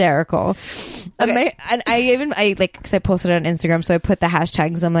that. Hysterical. Okay. And I because I posted it on Instagram, so I put the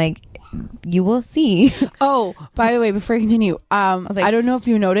hashtags. I'm like, you will see. Oh, by the way, before I continue, I don't know if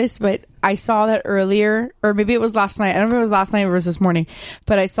you noticed, but I saw that earlier, or maybe it was last night. I don't know if it was last night or it was this morning,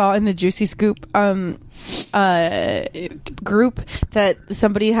 but I saw in the Juicy Scoop group that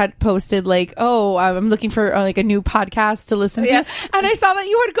somebody had posted like, oh, I'm looking for like a new podcast to listen to. And I saw that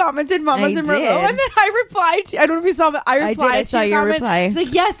you had commented Mamas and Merlot, and then I replied to, I don't know if you saw, but I replied I saw your reply. I was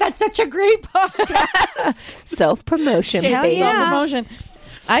like, yes, that's such a great podcast. Self-promotion. Self-promotion.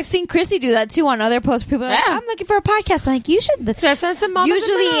 I've seen Chrissy do that too on other posts. People are like, I'm looking for a podcast. I'm like, you should.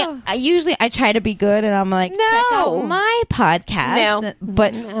 Usually I try to be good, and I'm like, check out my podcast.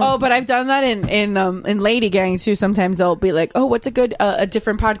 No, but I've done that in Lady Gang too. Sometimes they'll be like, oh, what's a good a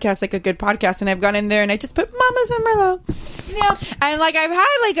different podcast, like a good podcast, and I've gone in there and I just put Mamas and Merlot. Yeah, and like I've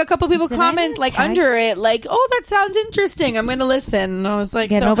had like a couple people comment like under it, like, oh, that sounds interesting. I'm gonna listen. And I was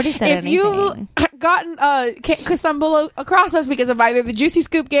like, yeah, so nobody said if anything. You've gotten stumble across us because of either the Juicy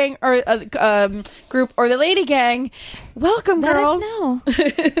Scoop gang or group or the Lady Gang, welcome, girls. Let us know.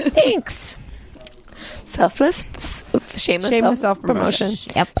 Thanks. Shameless self-promotion.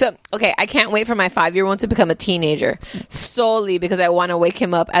 Yep. So, okay, I can't wait for my 5-year-old to become a teenager, solely because I want to wake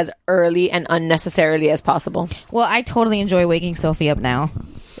him up as early and unnecessarily as possible. Well, I totally enjoy waking Sophie up now.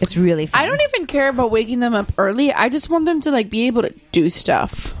 It's really fun. I don't even care about waking them up early. I just want them to like be able to do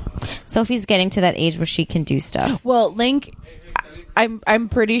stuff. Sophie's getting to that age where she can do stuff. Well, Link, I'm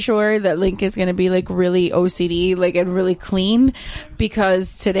pretty sure that Link is going to be like really OCD, like, and really clean,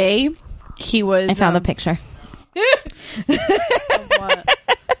 because today he was. I found the picture.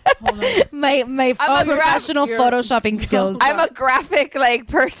 My professional photoshopping skills. I'm a graphic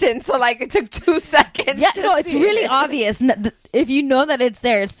person, so it took 2 seconds. Yeah, to no, it's see really it. obvious. If you know that it's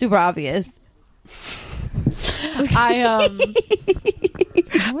there, it's super obvious. I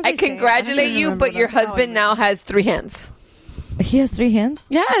congratulate you, but your husband now has 3 hands. He has 3 hands?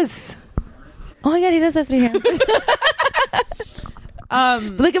 Yes. Oh my god, he does have 3 hands.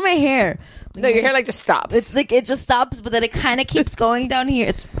 Look at my hair. No, your hair just stops. It's it just stops, but then it kind of keeps going down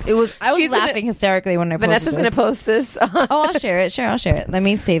here. I was laughing hysterically when I posted Vanessa's going to post this. I'll share it. Sure, I'll share it. Let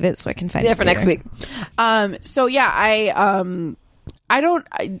me save it so I can find it. Yeah, for next week. So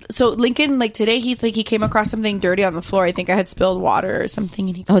Lincoln, today he came across something dirty on the floor. I think I had spilled water or something,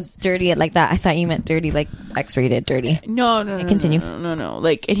 and he goes, it's dirty like that. I thought you meant dirty X-rated dirty. No. Continue. No.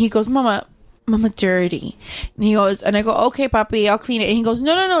 And he goes, Mama, dirty. And he goes, and I go, okay, papi, I'll clean it. And he goes,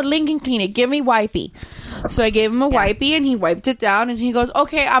 no, Lincoln, clean it. Give me wipey. So I gave him a wipey, and he wiped it down, and he goes,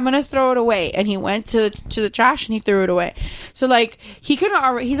 okay, I'm gonna throw it away. And he went to the trash, and he threw it away. So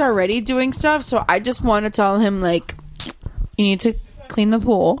he's already doing stuff. So I just want to tell him you need to clean the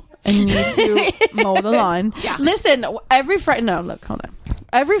pool and you need to mow the lawn. Yeah. Listen, every Friday. No, look, hold on.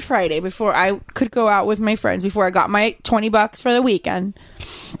 Every Friday before I could go out with my friends, before I got my $20 for the weekend,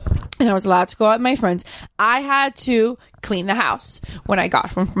 and I was allowed to go out with my friends, I had to clean the house when I got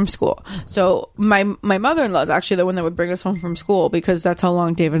home from school. So my mother-in-law is actually the one that would bring us home from school, because that's how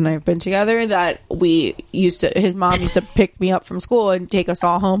long David and I have been together, that his mom used to pick me up from school and take us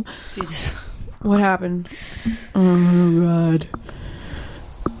all home. Jesus. What happened? Oh, God.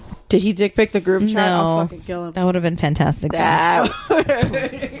 Did he dick pic the group chat? No. I'll fucking kill him. That would have been fantastic.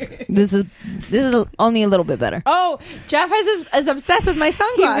 This is only a little bit better. Oh, Jeff is obsessed with my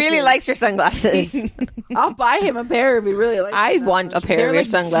sunglasses. He really likes your sunglasses. I'll buy him a pair if he really likes. I want a pair of your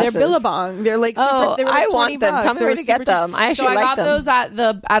sunglasses. They're Billabong. They're I want them. Tell me where to get them. I actually got those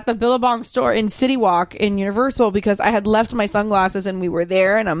at the Billabong store in City Walk in Universal, because I had left my sunglasses and we were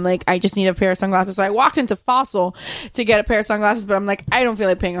there, and I'm like, I just need a pair of sunglasses. So I walked into Fossil to get a pair of sunglasses, but I'm like, I don't feel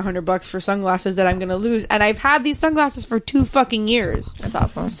like paying $100 for sunglasses that I'm gonna lose, and I've had these sunglasses for 2 fucking years. That's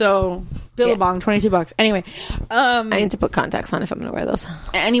awesome. So Billabong, $22. Anyway, I need to put contacts on if I'm gonna wear those.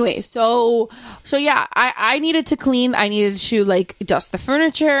 Anyway, so yeah, I needed to clean. I needed to dust the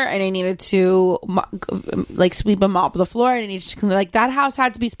furniture, and I needed to sweep and mop the floor, and I needed to clean. That house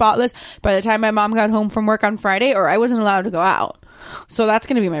had to be spotless by the time my mom got home from work on Friday, or I wasn't allowed to go out. So that's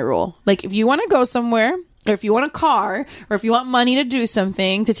gonna be my rule. If you want to go somewhere, or if you want a car, or if you want money to do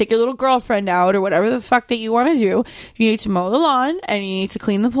something, to take your little girlfriend out, or whatever the fuck that you want to do, you need to mow the lawn, and you need to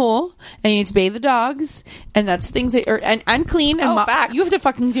clean the pool, and you need to bathe the dogs, and that's things that and clean and mop. Fact. You have to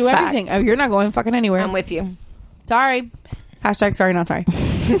fucking do everything. Oh, you're not going fucking anywhere. I'm with you. Sorry. Hashtag sorry, not sorry.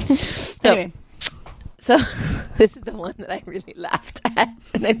 Anyway. So this is the one that I really laughed at,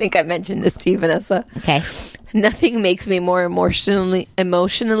 and I think I mentioned this to you, Vanessa. Okay. Nothing makes me more emotionally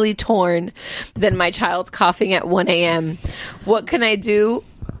torn than my child's coughing at 1 a.m. What can I do?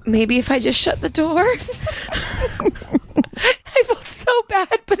 Maybe if I just shut the door. I felt so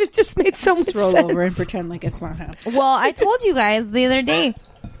bad, but it just made so much sense. Roll over and pretend like it's not happening. Well, I told you guys the other day.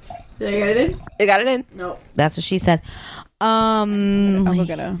 Did I get it in? They got it in? No. That's what she said. I'm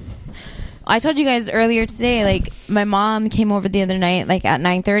gonna. I told you guys earlier today, my mom came over the other night, at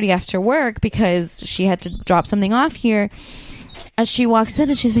 9:30 after work, because she had to drop something off here. As she walks in,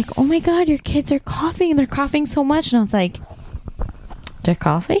 and she's like, "Oh my God, your kids are coughing, and they're coughing so much." And I was like, "They're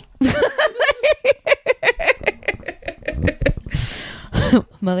coughing?"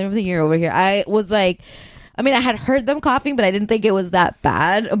 Mother of the year over here. I was like, I had heard them coughing, but I didn't think it was that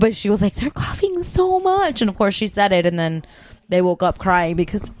bad. But she was like, "They're coughing so much." And of course she said it, and then they woke up crying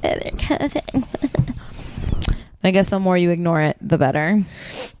because they're coughing. I guess the more you ignore it, the better.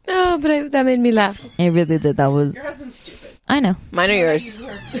 No, but that made me laugh. It really did. That was... Your husband's stupid. I know. Mine or yours?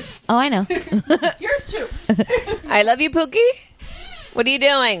 Oh, I know. Yours too. I love you, Pookie. What are you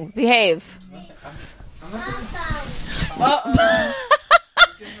doing? Behave.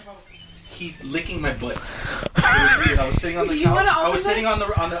 He's licking my butt. It was weird. I was sitting on the couch. I was sitting on the.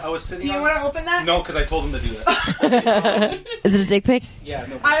 Do you want to open that? No, because I told him to do that. Is it a dick pic? Yeah,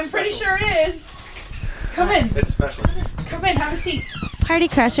 no. I'm pretty sure it is. Come in. It's special. Come in. Have a seat. Party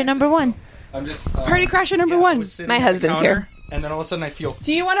crasher number 1. I'm just party crasher number 1. My husband's here. And then all of a sudden I feel.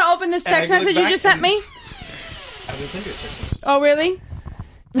 Do you want to open this text message you just sent me? I didn't send you a text message. Oh, really?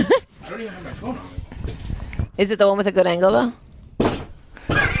 I don't even have my phone on me. Is it the one with a good angle, though?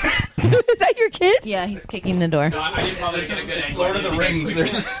 Is that your kid? Yeah, he's kicking the door. No, I didn't probably get a good angle. Lord of the Rings.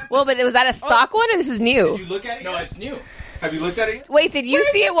 Well, but was that a stock one, or this is new? Did you look at it? No, it's new. Have you looked at it? Wait, did you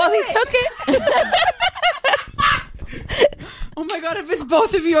see it while he took it? god, if it's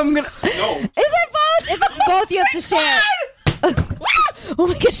both of you, I'm gonna. No. Is it both? If it's both, you have to share. Oh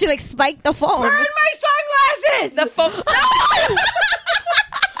my god, she like spiked the phone. Burn my sunglasses! The phone. No!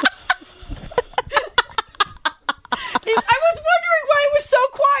 I was wondering why it was so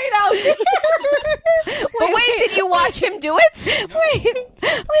quiet out there. But wait, did you watch him do it? Wait.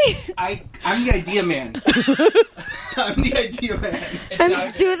 I'm the idea man. I'm the idea man.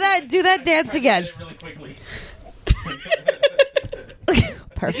 Do that dance again. Really quickly.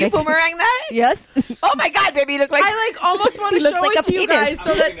 Perfect. You boomerang that? Yes. Oh my god, baby, you look like I like almost want to He looks show like it a to you penis. guys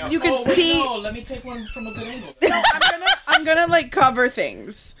so that you can see. No, let me take one from a good angle. No, I'm gonna like cover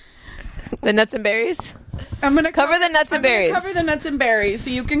things. the nuts and berries. I'm gonna cover the nuts and berries. Cover the nuts and berries so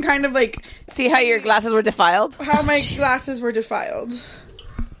you can kind of like see how your glasses were defiled. How my glasses were defiled.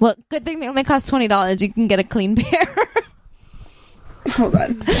 Well, good thing they only cost $20. You can get a clean pair. Hold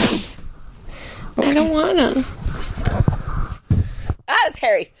on. Okay. I don't wanna. It's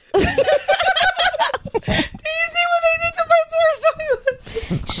hairy. Do you see what they did to my poor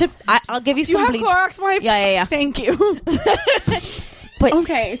sunglasses? I'll give you Do some you have bleach. Clorox wipes? Yeah. Thank you. But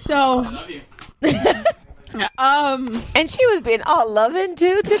okay, so I love you. And she was being all loving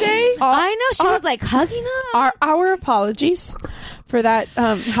too today. I know she was like hugging us. Our apologies for that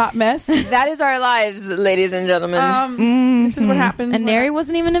hot mess. That is our lives, ladies and gentlemen. This is what happens. And Neri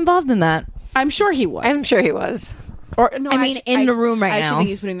wasn't even involved in that. I'm sure he was. I'm sure he was. Or no, I mean, in the room right I now. actually think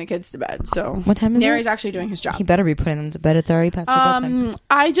he's putting the kids to bed. So What time is Neri's it? actually doing his job. He better be putting them to bed. It's already past your bedtime.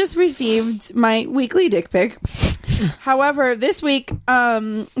 I just received my weekly dick pic. However, this week,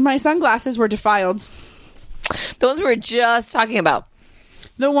 my sunglasses were defiled. The ones we were just talking about.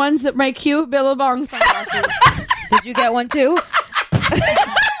 The ones that my cute Billabong sunglasses. Did you get one too? I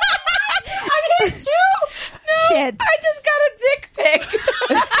missed you. No, Shit. I just got a dick pic.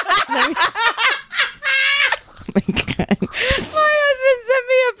 My husband sent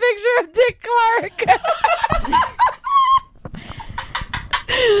me a picture of Dick Clark.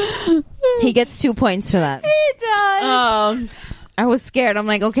 He gets 2 points for that. He does. I was scared. I'm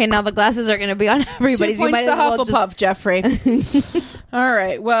like, okay, now the glasses are going to be on 2 everybody's. You points might to as well Hufflepuff, Jeffrey. All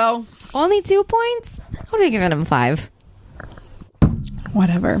right, well. Only 2 points? I would have given him 5.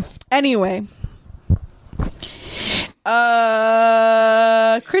 Whatever. Anyway.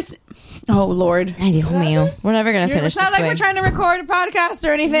 Chris. Oh, Lord. Ay, Dios mío. We're never going to finish It's not this like way. we're trying to record a podcast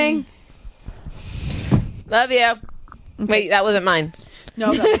or anything. Love you. Wait, that wasn't mine.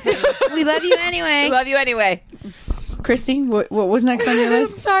 No, We love you anyway. Love you anyway. Christy, what was next on your I'm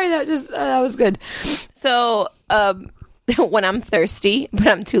list? sorry, that was good. So, when I'm thirsty, but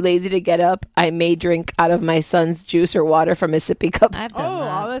I'm too lazy to get up, I may drink out of my son's juice or water from his sippy cup. I've done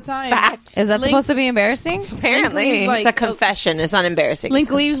All the time. Fact. Is that supposed to be embarrassing? Apparently, leaves, like, it's a confession. It's not embarrassing.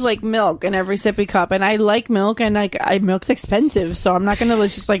 Link leaves like milk in every sippy cup, and I like milk, and milk's expensive, so I'm not gonna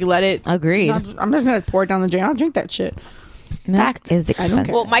just like let it. Agreed. I'm just gonna pour it down the drain. I'll drink that shit. Milk is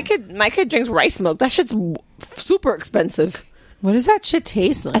expensive. Well, my kid drinks rice milk. That shit's super expensive. What does that shit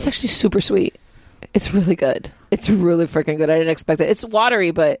taste like? That's actually super sweet. It's really good. It's really freaking good. I didn't expect it. It's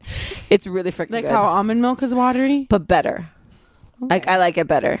watery, but it's really freaking Like good. how almond milk is watery, but better. Okay. Like I like it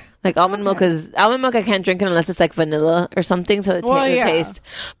better. Like almond milk I can't drink it unless it's like vanilla or something, so the taste.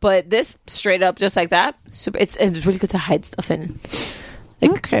 But this straight up just like that, super. It's really good to hide stuff in.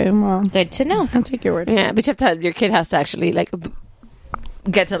 Like, okay, well, good to know. I'll take your word. Yeah, but your kid has to actually like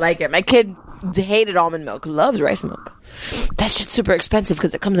get to like it. My kid hated almond milk, loves rice milk. That shit's super expensive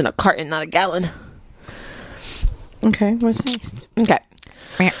because it comes in a carton, not a gallon. Okay, what's next? Okay.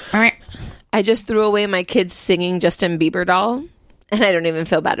 I just threw away my kid's singing Justin Bieber doll, and I don't even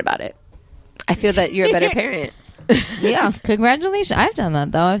feel bad about it. I feel that you're a better parent. Yeah, congratulations. I've done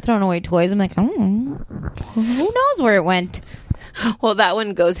that, though. I've thrown away toys. I'm like, who knows where it went? Well, that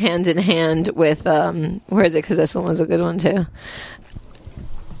one goes hand in hand with, where is it? Because this one was a good one, too.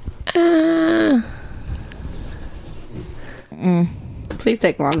 Please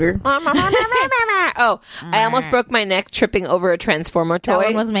take longer. Oh, I almost broke my neck tripping over a Transformer toy. That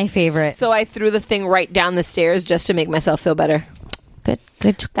one was my favorite. So I threw the thing right down the stairs just to make myself feel better. Good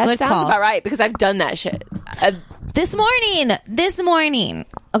That sounds call. about right because I've done that shit. This morning.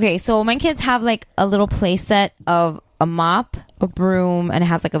 Okay, so my kids have like a little play set of a mop, a broom, and it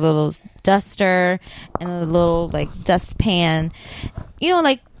has like a little duster and a little like dustpan. You know,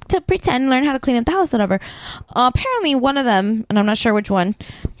 like to pretend, learn how to clean up the house, whatever. Apparently, one of them, and I'm not sure which one,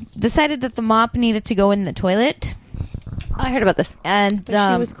 decided that the mop needed to go in the toilet. I heard about this, and she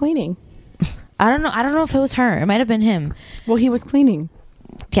was cleaning. I don't know if it was her. It might have been him. Well, he was cleaning.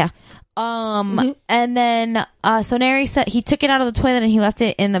 Yeah. And then so Neri said he took it out of the toilet and he left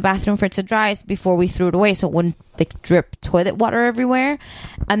it in the bathroom for it to dry before we threw it away, so it wouldn't like drip toilet water everywhere.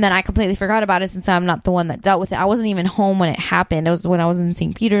 And then I completely forgot about it since I'm not the one that dealt with it. I wasn't even home when it happened. It was when I was in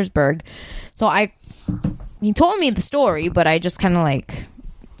St. Petersburg. So he told me the story, but I just kind of like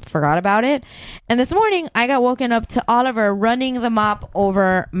forgot about it. And this morning I got woken up to Oliver running the mop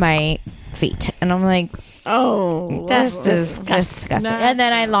over my feet, and I'm like, oh, that's disgusting. And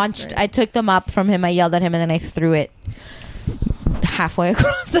then I took the mop from him, I yelled at him, and then I threw it halfway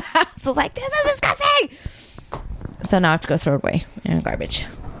across the house. I was like, this is disgusting. So now I have to go throw it away in garbage.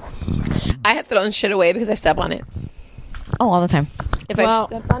 I have thrown shit away because I step on it. Oh, all the time. If I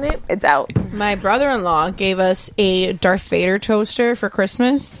stepped on it, it's out. My brother-in-law gave us a Darth Vader toaster for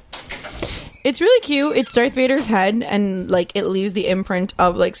Christmas. It's really cute. It's Darth Vader's head, and like it leaves the imprint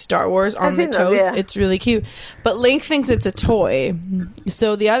of like Star Wars on the toast. Yeah. It's really cute. But Link thinks it's a toy.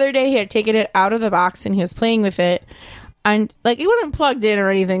 So the other day he had taken it out of the box and he was playing with it. And like it wasn't plugged in or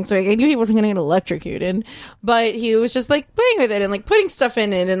anything, so I knew he wasn't going to get electrocuted. But he was just like playing with it and like putting stuff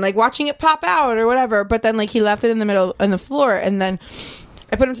in it and like watching it pop out or whatever. But then like he left it in the middle on the floor, and then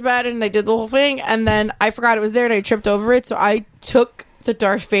I put him to bed and I did the whole thing, and then I forgot it was there and I tripped over it. So I took the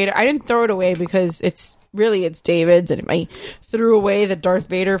Darth Vader. I didn't throw it away because it's David's, and if I threw away the Darth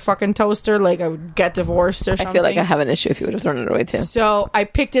Vader fucking toaster, like I would get divorced or something. I feel like I have an issue if you would have thrown it away too. So I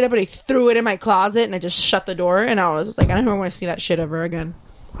picked it up and I threw it in my closet and I just shut the door, and I was just like, I don't ever want to see that shit ever again.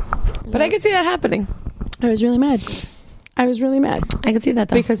 But I could see that happening. I was really mad. I could see that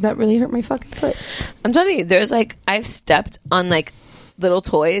though, because that really hurt my fucking foot. I'm telling you, there's like I've stepped on like little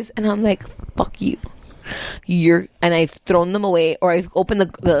toys and I'm like, fuck you. And I've thrown them away, or I've opened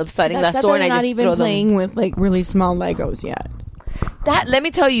the sliding glass door and I just throw them. Not even playing with like really small Legos yet. That, let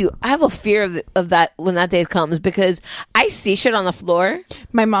me tell you, I have a fear of that when that day comes, because I see shit on the floor.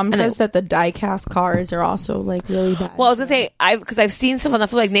 My mom says that the die-cast cars are also like really bad. Well, I was gonna say because I've seen stuff on the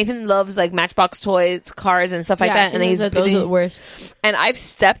floor. Like Nathan loves like Matchbox toys, cars, and stuff like that. And those are the worst. And I've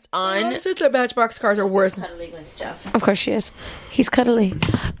stepped on. My mom says that Matchbox cars are worse. Cuddly with Jeff. Of course she is. He's cuddly.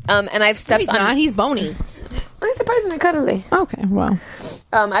 And I've stepped on. Not. He's bony. He's surprisingly cuddly. Okay, well.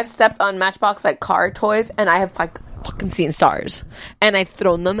 I've stepped on Matchbox like car toys, and I have like fucking seen stars, and I've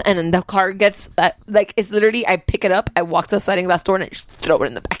thrown them, and then the car gets like it's literally I pick it up, I walk to the sliding glass door, and I just throw it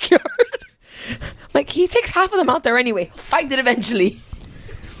in the backyard. Like he takes half of them out there anyway. Find it eventually.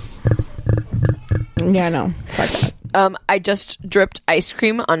 Yeah, I know. Fuck that. I just dripped ice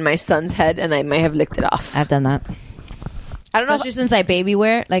cream on my son's head, and I might have licked it off. I've done that. I don't know. Especially since I baby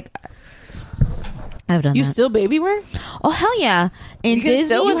wear, like I've done You that. still baby wear? Oh hell yeah! In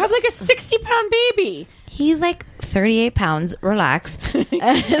Disney, you have like a 60-pound baby. He's like 38 pounds. Relax.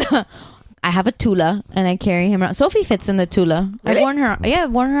 And, I have a Tula, and I carry him around. Sophie fits in the Tula. Really?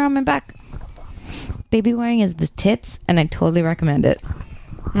 I've worn her on my back. Baby wearing is the tits, and I totally recommend it.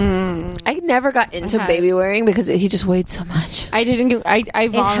 I never got into baby wearing because he just weighed so much. I didn't.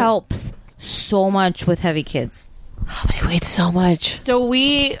 It helps so much with heavy kids. Oh, but he weighed so much. So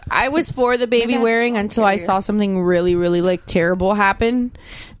I was for the baby wearing until I saw something really, really like terrible happen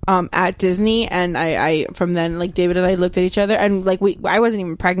at Disney, and I from then like David and I looked at each other, and like I wasn't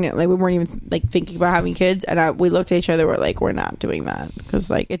even pregnant, like we weren't even like thinking about having kids, and we looked at each other, we're like, we're not doing that, because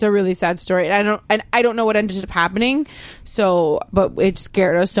like it's a really sad story, and I don't know what ended up happening, so but it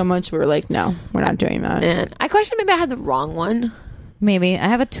scared us so much, we were like, no, we're not doing that. Man, I question maybe I had the wrong one. Maybe I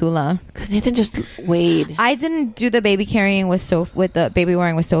have a Tula because Nathan just weighed. I didn't do the baby carrying with the baby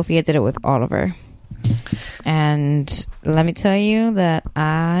wearing with Sophie. I did it with Oliver, and let me tell you that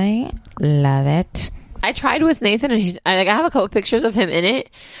I love it. I tried with Nathan, and I have a couple pictures of him in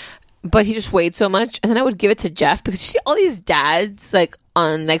it, but he just weighed so much. And then I would give it to Jeff, because you see all these dads like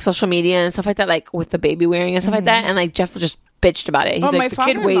on like social media and stuff like that, like with the baby wearing and stuff like that, and like Jeff would just bitched about it. He's like, the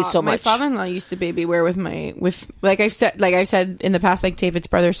kid weighs so much. My father-in-law used to baby wear with like I've said in the past, like David's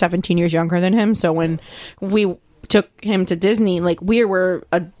brother's 17 years younger than him. So when we took him to Disney, like we were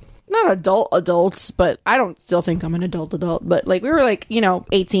not adults, but I don't still think I'm an adult, but like we were like,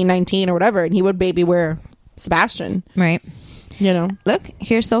 18, 19 or whatever, and he would baby wear Sebastian. Right. Look,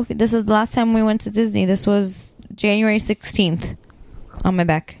 here's Sophie. This is the last time we went to Disney. This was January 16th on my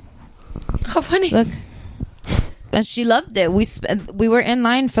back. How funny. Look. And she loved it. We were in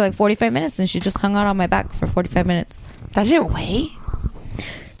line for like 45 minutes, and she just hung out on my back for 45 minutes. That didn't weigh?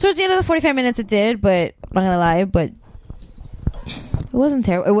 Towards the end of the 45 minutes it did, but I'm not gonna lie, but it wasn't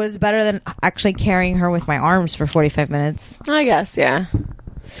terrible. It was better than actually carrying her with my arms for 45 minutes. I guess, yeah.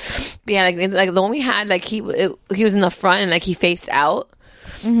 Yeah, like the one we had, like he was in the front and like he faced out.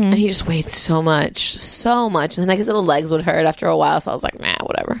 and he just weighed so much, and then like his little legs would hurt after a while. So I was like, nah,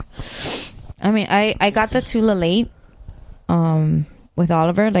 whatever. I mean, I got the Tula late with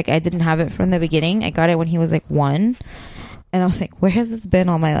Oliver. Like, I didn't have it from the beginning. I got it when he was like 1, and I was like, where has this been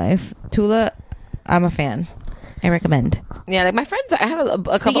all my life? Tula, I'm a fan. I recommend. Yeah, like my friends, I have a couple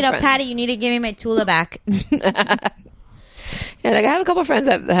friends. Speaking of Patty, you need to give me my Tula back. Yeah, like I have a couple friends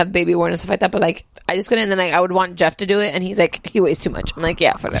that have baby worn and stuff like that, but like I just couldn't. And then like I would want Jeff to do it, and he's like, he weighs too much. I'm like,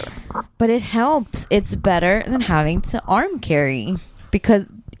 yeah, whatever. But it helps. It's better than having to arm carry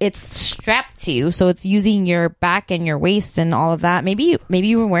because it's strapped to you, so it's using your back and your waist and all of that. Maybe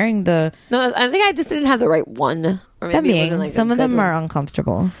you were wearing the. No, I think I just didn't have the right one. Or maybe it wasn't, like, some of them are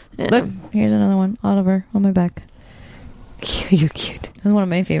uncomfortable. Yeah. Look, here's another one, Oliver, on my back. You're cute. This is one of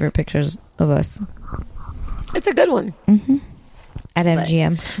my favorite pictures of us. It's a good one. Mm-hmm. At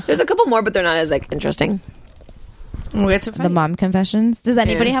MGM. But there's a couple more, but they're not as like interesting. The mom confessions. Does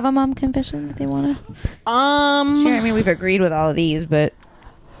anybody have a mom confession that they want to? Sure. I mean, we've agreed with all of these, but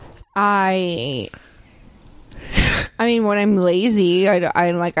I mean, when I'm lazy, I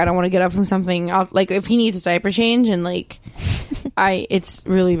don't want to get up from something. Like if he needs a diaper change, and like it's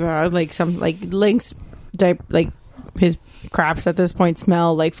really bad. Like Link's diaper, like his craps at this point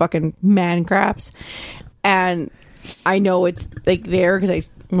smell like fucking man craps, and I know it's like there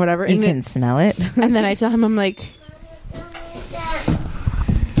because whatever. You can smell it. And then I tell him, I'm like,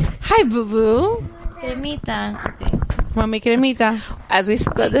 hi, boo boo. Cremita. Want to make cremita? As we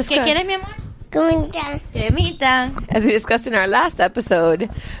discussed. As we discussed in our last episode,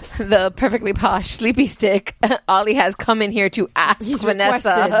 the perfectly posh sleepy stick Ollie has come in here to ask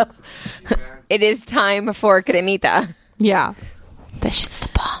Vanessa. It is time for cremita. Yeah. That shit's the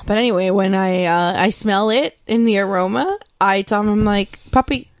bomb. But anyway, when I smell it in the aroma, I tell him, I'm like,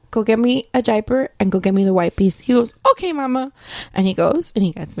 Puppy, go get me a diaper and go get me the wipes. He goes, okay, mama. And he goes and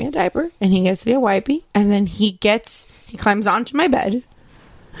he gets me a diaper and he gets me a wipey. And then he climbs onto my bed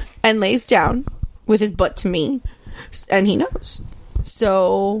and lays down with his butt to me. And he knows.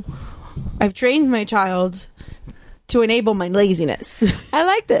 So I've trained my child to enable my laziness. I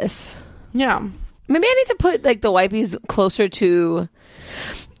like this. Yeah. Maybe I need to put like the wipes closer to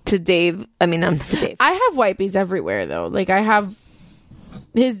Dave. I mean, to Dave. I have wipes everywhere though. Like I have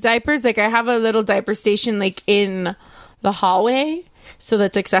his diapers. Like I have a little diaper station like in the hallway, so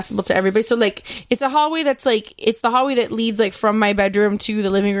that's accessible to everybody. So like it's a hallway that's like it's the hallway that leads like from my bedroom to the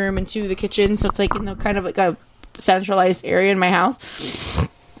living room and to the kitchen. So it's like in the kind of like a centralized area in my house.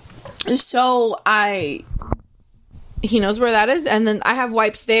 So he knows where that is. And then I have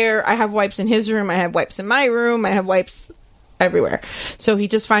wipes there. I have wipes in his room. I have wipes in my room. I have wipes everywhere. So he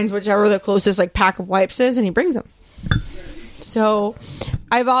just finds whichever the closest like pack of wipes is and he brings them. So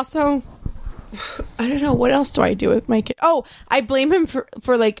I've also, I don't know, what else do I do with my kid? Oh, I blame him for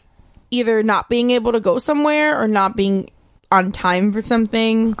like either not being able to go somewhere or not being on time for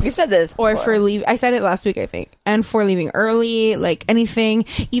something. You've said this before. Or for leave. I said it last week, I think. And for leaving early, like anything,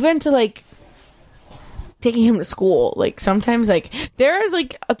 even to like taking him to school. Like sometimes like there is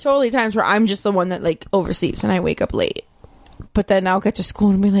like a totally times where I'm just the one that like oversleeps and I wake up late. But then I'll get to school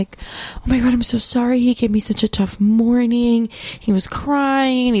and be like, oh my God, I'm so sorry. He gave me such a tough morning. He was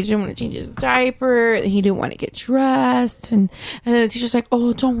crying. He didn't want to change his diaper. He didn't want to get dressed. And then the teacher's like,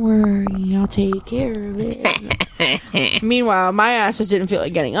 oh, don't worry. I'll take care of it. Meanwhile, my ass just didn't feel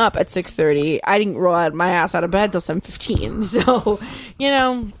like getting up at 6:30. I didn't roll my ass out of bed till 7:15. So, you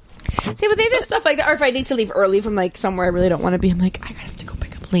know. See, but they do stuff like that. Or if I need to leave early from like somewhere I really don't want to be, I'm like, I have to go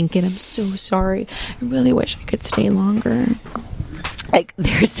pick up Lincoln. I'm so sorry. I really wish I could stay longer. Like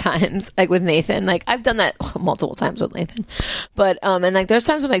there's times like with Nathan, like I've done that multiple times with Nathan, but and like there's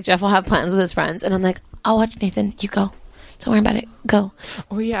times when like Jeff will have plans with his friends and I'm like, I'll watch Nathan, you go, don't worry about it, go.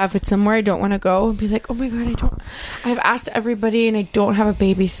 Or yeah, if it's somewhere I don't want to go and be like, oh my God, I've asked everybody and I don't have a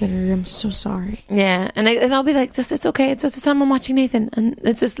babysitter, I'm so sorry. Yeah, and I'll be like, just it's okay, it's this time I'm watching Nathan, and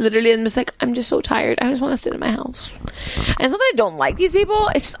it's just literally I'm just like, I'm just so tired, I just want to sit in my house. And it's not that I don't like these people,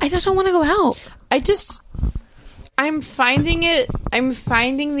 it's just I just don't want to go out. I'm finding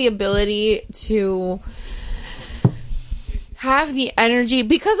the ability to have the energy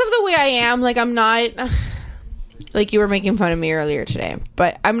because of the way I am. Like I'm not, like you were making fun of me earlier today,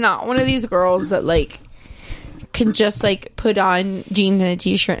 but I'm not one of these girls that like can just like put on jeans and a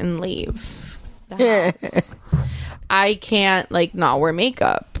t-shirt and leave the house. I can't like not wear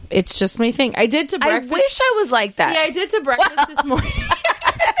makeup. It's just my thing. I did to breakfast. I wish I was like that. See, I did to breakfast this morning.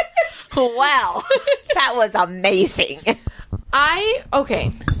 Wow, that was amazing.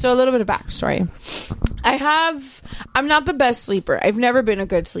 Okay, so a little bit of backstory. I'm not the best sleeper. I've never been a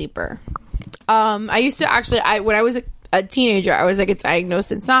good sleeper. I used to actually, when I was a teenager, I was like a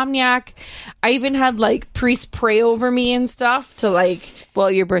diagnosed insomniac. I even had like priests pray over me and stuff to like. Well,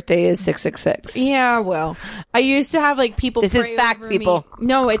 your birthday is 666. Yeah, well, I used to have like people. This is pray fact, over people. Me.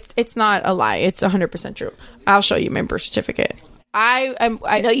 No, it's not a lie. It's 100% true. I'll show you my birth certificate. I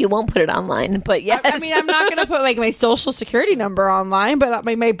know you won't put it online, but yes. I mean, I'm not going to put like my social security number online, but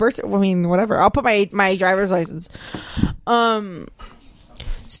my birth. I mean, whatever. I'll put my driver's license.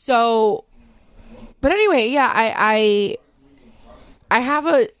 So, but anyway, yeah,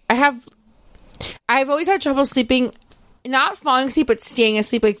 I've always had trouble sleeping, not falling asleep, but staying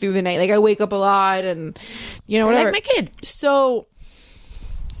asleep like through the night. Like I wake up a lot, and whatever. Like my kid. So.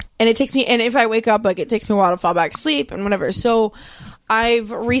 And it takes me, and if I wake up, like, it takes me a while to fall back asleep and whatever. So I've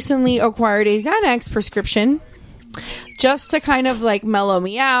recently acquired a Xanax prescription just to kind of, like, mellow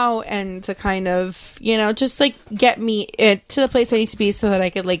me out and to kind of, just, like, get me to the place I need to be so that I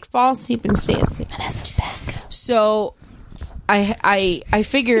could, like, fall asleep and stay asleep. Vanessa's back. So I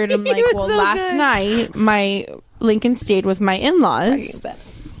figured, I'm like, well, last night, Lincoln stayed with my in-laws.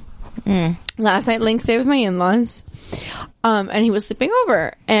 Last night, Link stayed with my in-laws. And he was sleeping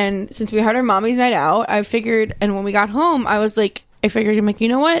over. And since we had our mommy's night out, I figured, and when we got home, I'm like, you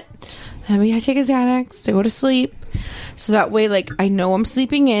know what? Let me take a Xanax to go to sleep. So that way, like, I know I'm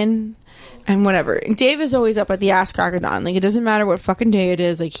sleeping in and whatever. And Dave is always up at the ass crack of dawn. Like, it doesn't matter what fucking day it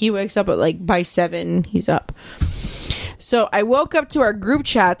is. Like, he wakes up at, like, by 7, he's up. So I woke up to our group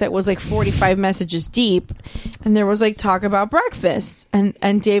chat that was like 45 messages deep, and there was like talk about breakfast,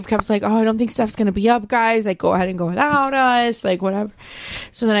 and Dave kept like, oh, I don't think Steph's gonna be up, guys, like go ahead and go without us, like whatever.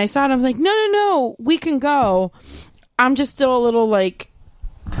 So then I saw it, I was like, no, we can go. I'm just still a little like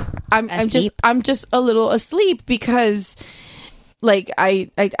I'm just a little asleep because like I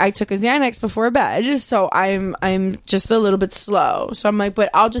took a Xanax before bed, so I'm just a little bit slow. So I'm like, but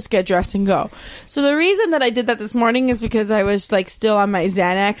I'll just get dressed and go. So the reason that I did that this morning is because I was like still on my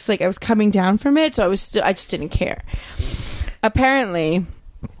Xanax, like I was coming down from it, so I just didn't care. Apparently,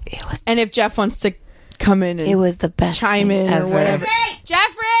 and if Jeff wants to come in and it was the best chime in ever. Or whatever,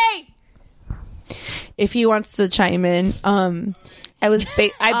 Jeffrey, if he wants to chime in, I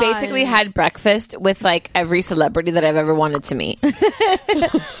basically had breakfast with like every celebrity that I've ever wanted to meet.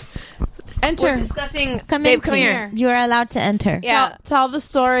 Enter. We're discussing. Come babe, in, come here. You are allowed to enter. Yeah. Tell the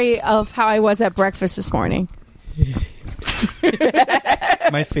story of how I was at breakfast this morning.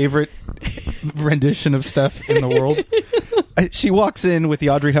 My favorite rendition of Steph in the world. She walks in with the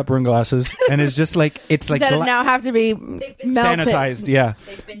Audrey Hepburn glasses and is just like, it's like that now have to be melted. Sanitized. Yeah,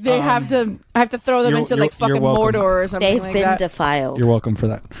 I have to throw them into like fucking Mordor or something. They've like been that. defiled. You're welcome for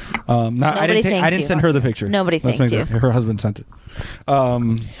that. I didn't send her the picture. Nobody thanked you. Her husband sent it.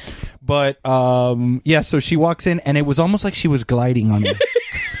 Yeah. So she walks in and it was almost like she was gliding on me.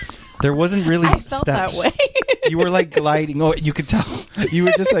 There wasn't really I felt steps. that way. You were like gliding. Oh, you could tell. You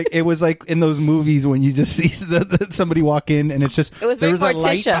were just like, it was like in those movies when you just see somebody walk in and it's just, it was there was a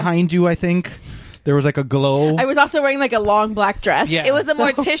light behind you, I think. There was like a glow. I was also wearing like a long black dress. Yeah. It was a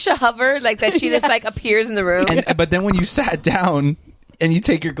Morticia hover, like that she just like appears in the room. But then when you sat down and you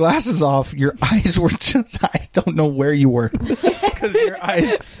take your glasses off, your eyes were just, I don't know where you were. Because your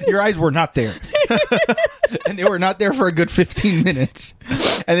eyes were not there. And they were not there for a good 15 minutes.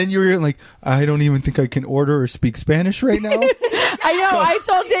 And then you were like, I don't even think I can order or speak Spanish right now. I know. I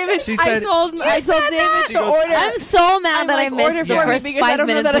told David. She said, I told David to order. I'm so mad that I missed the first 5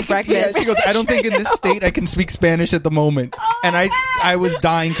 minutes of breakfast. Yeah, she goes, I don't think in this state I can speak Spanish at the moment. And I was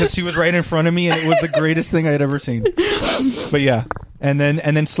dying because she was right in front of me and it was the greatest thing I had ever seen. But yeah. And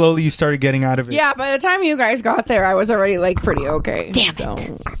then slowly you started getting out of it. Yeah, by the time you guys got there, I was already like pretty okay. Damn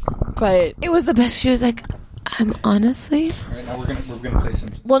it. But it was the best. She was like, I'm honestly. All right, now we're gonna play some.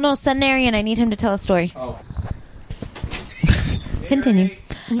 Well, no, send Arian. I need him to tell a story. Oh. Continue.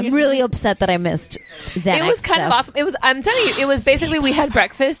 I'm really upset that I missed Xanax. It was kind of awesome. It was. I'm telling you, it was basically we had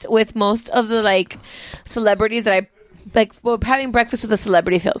breakfast with most of the like celebrities that I like. Well, having breakfast with a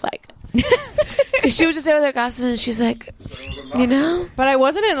celebrity feels like. She was just there with her glasses, and she's like, But I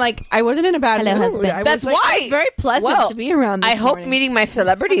wasn't in a bad mood. Husband. That's why it's very pleasant to be around. I hope meeting my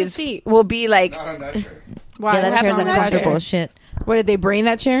celebrities will be like. Not on that chair. Wow, Yeah, that chair's uncomfortable as shit. What, did they bring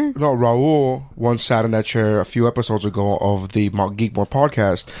that chair? No, Raul once sat in that chair a few episodes ago of the Geekmore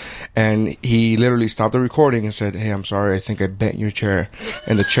podcast, and he literally stopped the recording and said, "Hey, I'm sorry, I think I bent your chair,"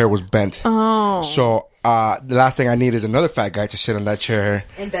 and the chair was bent. Oh, so the last thing I need is another fat guy to sit on that chair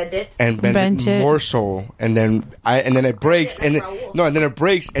and bend it, bend it more so, and then it breaks, and then it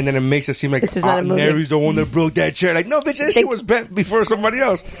breaks, and then it makes it seem like this is not a movie. Mary's the one that broke that chair. Like, no, bitch, that shit was bent before somebody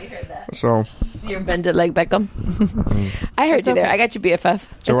else. So you're bended like Beckham. I heard you there. I got your BFF.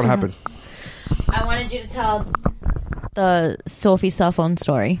 So what happened? I wanted you to tell the Sophie cell phone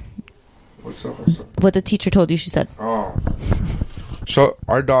story. What's up? What the teacher told you, she said. Oh. So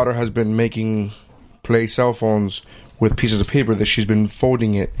our daughter has been making play cell phones with pieces of paper that she's been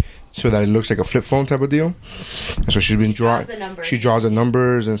folding it so that it looks like a flip phone type of deal. And so she's been drawing. She draws the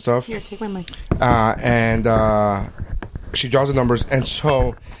numbers and stuff. Here, take my mic. She draws the numbers, and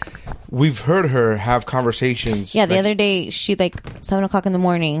so we've heard her have conversations. Yeah, the other day, she, 7 o'clock in the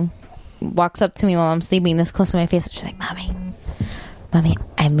morning, walks up to me while I'm sleeping this close to my face, and she's like, Mommy,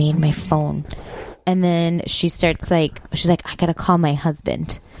 I made my phone. And then she starts she's like, I gotta call my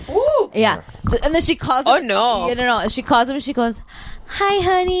husband. Ooh. Yeah. So, and then she calls him. Oh, no. Yeah, no. She calls him and she goes, hi,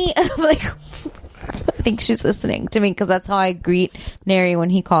 honey. And I'm like, I think she's listening to me because that's how I greet Neri when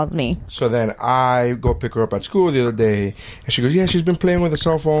he calls me. So then I go pick her up at school the other day, and she goes, "Yeah, she's been playing with a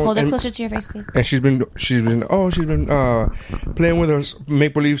cell phone." Hold it closer to your face, please. And she's been playing with her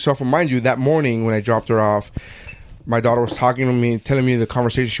make believe cell phone. Mind you, that morning when I dropped her off, my daughter was talking to me, telling me the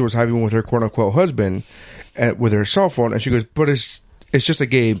conversation she was having with her quote unquote husband, with her cell phone, and she goes, "But it's just a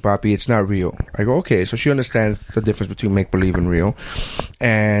game, Papi. It's not real." I go, okay. So she understands the difference between make-believe and real.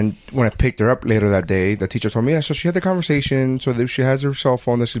 And when I picked her up later that day, the teacher told me, yeah, so she had the conversation. So that she has her cell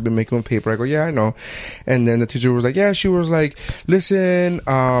phone that she's been making with paper. I go, yeah, I know. And then the teacher was like, yeah, she was like, listen,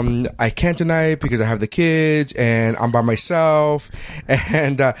 I can't tonight because I have the kids and I'm by myself.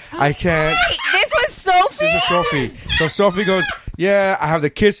 And I can't. Wait, this was Sophie? This is Sophie. So Sophie goes, yeah, I have the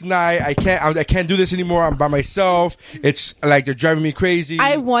kids tonight. I can't do this anymore. I'm by myself. It's like they're driving me crazy.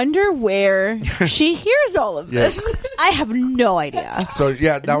 I wonder where she hears all of this. Yes. I have no idea. So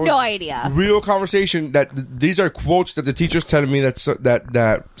yeah, that was no idea. Real conversation. That these are quotes that the teacher's telling me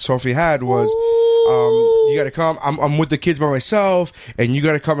that Sophie had was. You gotta come. I'm with the kids by myself, and you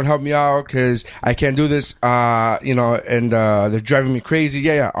gotta come and help me out because I can't do this. And they're driving me crazy.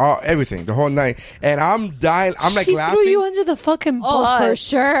 Yeah, everything, the whole night, and I'm dying. I'm she laughing. Threw you under the fucking bus. For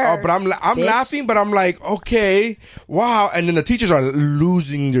sure. But I'm laughing, but I'm like, okay, wow. And then the teachers are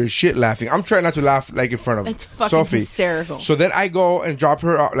losing their shit laughing. I'm trying not to laugh in front of it's fucking Sophie. hysterical. So then I go and drop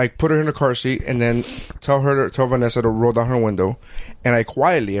her out, put her in the car seat, and then tell Vanessa to roll down her window, and I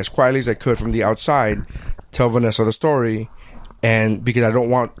quietly as I could from the outside, tell Vanessa the story, and because I don't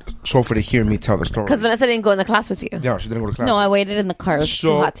want Sophie to hear me tell the story. Because Vanessa didn't go in the class with you. Yeah, she didn't go to class. No, I waited in the car. It was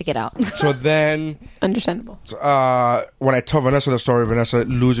too hot to get out. So then... Understandable. When I tell Vanessa the story, Vanessa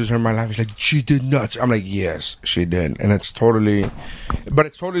loses her mind laughing. She's like, she did nuts. I'm like, yes, she did. And it totally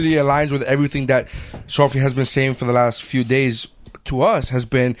aligns with everything that Sophie has been saying for the last few days to us has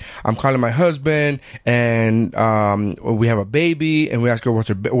been, I'm calling my husband, and we have a baby, and we ask her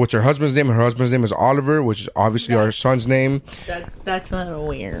what's her husband's name, and her husband's name is Oliver, which is obviously our son's name. That's a little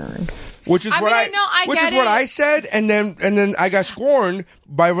weird. Which is what I said, and then I got scorned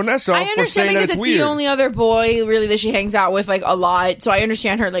by Vanessa for saying that it's weird. The only other boy really that she hangs out with a lot, so I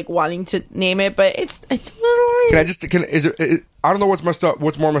understand her wanting to name it, but it's a little weird. I don't know what's messed up.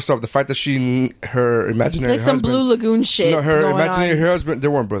 What's more messed up? The fact that her imaginary husband, some Blue Lagoon shit. No, her imaginary husband. They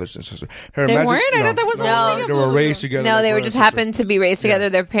weren't brothers and sisters. They weren't. I thought that was no. They were raised together. No, they were just happened to be raised together.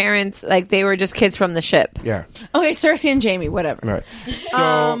 Their parents, they were just kids from the ship. Yeah. Okay, Cersei and Jamie, whatever. Right.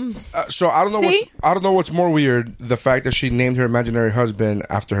 So I don't know. I don't know what's more weird: the fact that she named her imaginary husband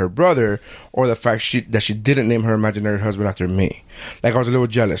after her brother, or the fact that she didn't name her imaginary husband after me. I was a little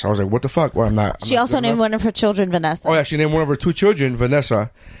jealous. I was like, "What the fuck?" Well, I'm not. She also named one of her children Vanessa. Oh yeah, she named one of her 2 children Vanessa.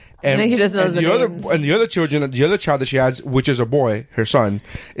 And he just knows the names. The other child that she has, which is a boy, her son,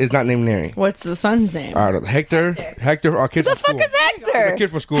 is not named Neri. What's the son's name? Hector. Our kid from school. Who the fuck is Hector? He's a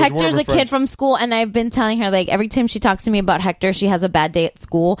kid from school. Hector's a kid from school, and I've been telling her every time she talks to me about Hector, she has a bad day at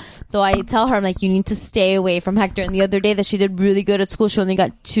school. So I tell her, I'm like, you need to stay away from Hector. And the other day that she did really good at school, she only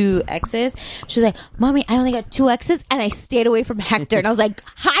got 2 X's. She was like, Mommy, I only got 2 X's, and I stayed away from Hector. And I was like,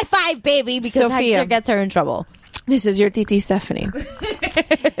 high five, baby, because Sophia, Hector gets her in trouble. This is your Titi Stephanie.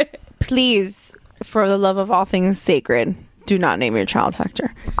 Please, for the love of all things sacred, do not name your child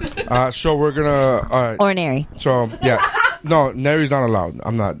Hector. So we're gonna or Neri. So yeah, no, Neri's not allowed.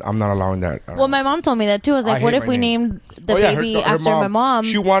 I'm not allowing that. Well, my mom told me that too. I was like, what if we named the baby after my mom?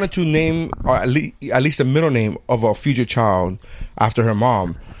 She wanted to name at least a middle name of a future child after her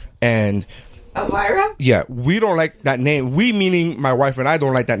mom, and. Elvira? Yeah, we don't like that name. We, meaning my wife and I,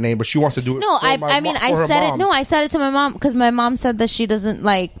 don't like that name, but she wants to do it. No, I said it. No, I said it to my mom because my mom said that she doesn't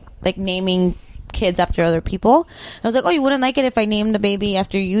like naming kids after other people. And I was like, oh, you wouldn't like it if I named the baby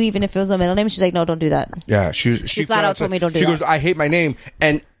after you, even if it was a middle name? She's like, no, don't do that. Yeah, she flat out told me don't do she that. goes, I hate my name.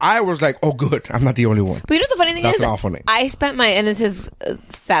 And I was like, oh, good. I'm not the only one. But you know the funny thing That's is, an awful name. I spent my, and this is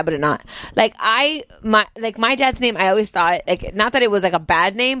sad, but not. Like my dad's name, I always thought, like, not that it was like a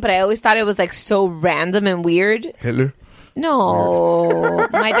bad name, but I always thought it was like so random and weird. Hitler? No,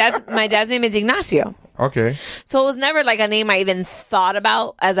 my dad's name is Ignacio. Okay. So it was never like a name I even thought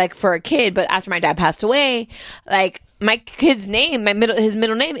about as like for a kid. But after my dad passed away, like my kid's name, his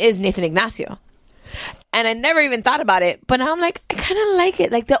middle name is Nathan Ignacio. And I never even thought about it. But now I'm like, I kind of like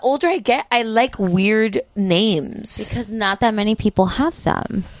it. Like the older I get, I like weird names. Because not that many people have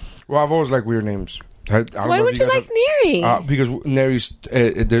them. Well, I've always liked weird names. So why would you like Neri? Because Neri's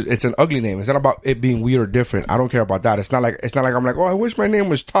it's an ugly name. It's not about it being weird or different. I don't care about that. It's not like I'm like, oh, I wish my name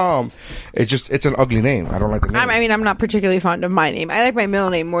was Tom. It's an ugly name. I don't like the name. I mean, I'm not particularly fond of my name. I like my middle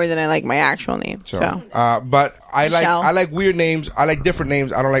name more than I like my actual name. So, but I Michelle. like weird names. I like different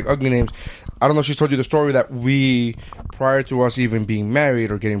names. I don't like ugly names. I don't know if she's told you the story that we, prior to us even being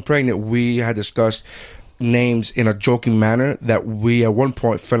married or getting pregnant, we had discussed names in a joking manner that we at one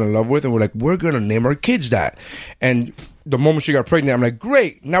point fell in love with, and we're like, we're gonna name our kids that. And the moment she got pregnant, I'm like,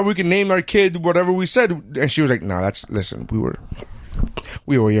 great, now we can name our kid whatever we said. And she was like, no, listen,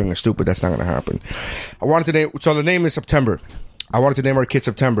 we were young and stupid, that's not gonna happen. I wanted to name, so the name is September. I wanted to name our kid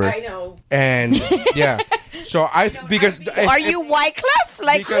September. I know. And yeah. So because are you Wyclef?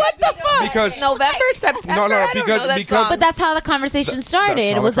 Like what the fuck? Because November, September. No, I don't know that song. But that's how the conversation started.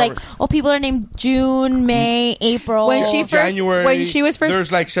 That's It how was the like, oh, people are named June, May, April. January. When she was first,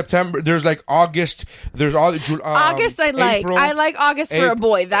 there's like September. There's like August. There's all August. I like. April, I like August for a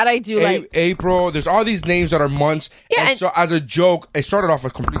boy. That I do like. April. There's all these names that are months. Yeah. And so as a joke, it started off a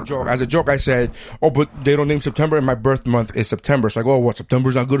complete joke. As a joke, I said, "Oh, but they don't name September, and my birth month is September." So I go, "Oh, what?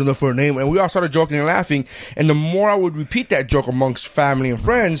 September's not good enough for a name?" And we all started joking and laughing. And the more I would repeat that joke amongst family and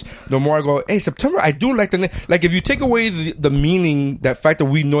friends, the more I go, hey, September, I do like the name. Like, if you take away the meaning, that fact that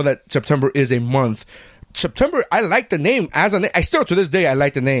we know that September is a month, September, I like the name as a name. I still, to this day, I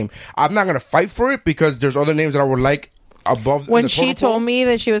like the name. I'm not going to fight for it because there's other names that I would like above. When she told me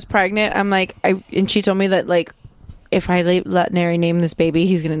that she was pregnant, I'm like, and she told me that, like, if I let Neri name this baby,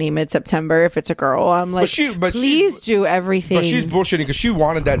 he's going to name it September. If it's a girl, I'm like, please do everything. But she's bullshitting because she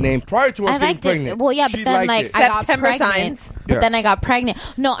wanted that name prior to us getting pregnant. Well, yeah, but She then liked like it. I got September pregnant. signs. But Yeah. then I got pregnant.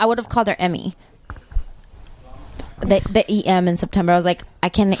 No, I would have called her Emmy. The EM in September. I was like, I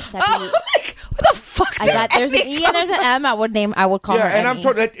can't accept Oh, like, what the fuck? there's an E and there's an M. I would call her Yeah, and Emmy. I'm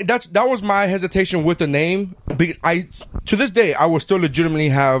told that was my hesitation with the name, because to this day I will still legitimately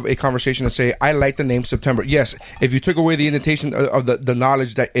have a conversation and say I like the name September. Yes, if you took away the indentation of the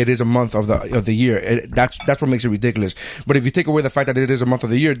knowledge that it is a month of the year, that's what makes it ridiculous. But if you take away the fact that it is a month of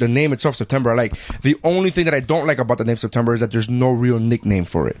the year, the name itself September I like. The only thing that I don't like about the name September is that there's no real nickname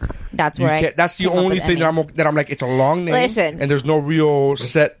for it. That's where That's the came up only with thing Emmy. that I'm like, it's a long name. Listen. And there's no real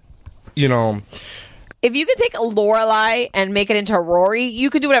set, If you could take a Lorelai and make it into Rory, you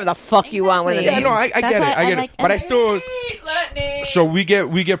could do whatever the fuck you want with it. Yeah, no, I get it. I get it. But I still. So we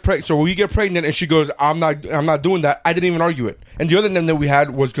get pregnant, and she goes, "I'm not doing that." I didn't even argue it. And the other name that we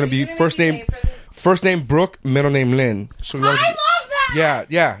had was going to be first name Brooke, middle name Lynn. So I love that.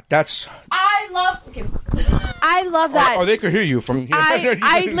 Yeah. That's. I love that. Oh, they could hear you from here.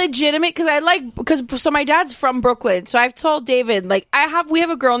 I legitimate because my dad's from Brooklyn, so I've told David like we have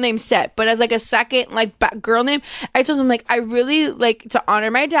a girl named Seth, but as like a second like girl name, I told him like I really like to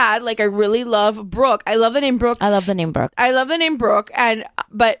honor my dad. Like I really love Brooke. I love the name Brooke. I love the name Brooke.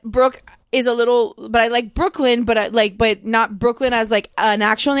 But Brooke is a little, but I like Brooklyn, but not Brooklyn as like an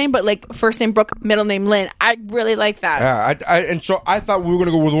actual name, but like first name Brooke, middle name Lynn. I really like that. Yeah, and so I thought we were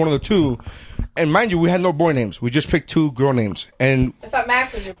gonna go with one of the two. And mind you, we had no boy names. We just picked two girl names. And I thought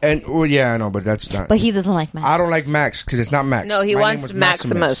Max was your. And well, yeah, I know, but that's not. But he doesn't like Max. I don't like Max because it's not Max. No, he My wants name was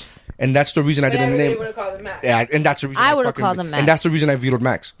Maximus. And that's the reason I didn't name. would have called him Max. Yeah, and that's the reason I would have called him Max. And that's the reason I vetoed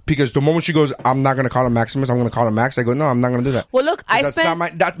Max, because the moment she goes, I'm not going to call him Maximus, I'm going to call him Max. I go, no, I'm not going to do that. Well, look,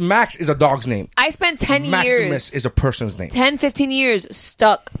 that Max is a dog's name. I spent 10 Maximus years. is a person's name. 10, 15 years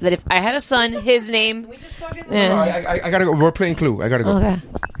stuck that if I had a son, his name. I gotta go. We're playing Clue. I gotta go. Okay.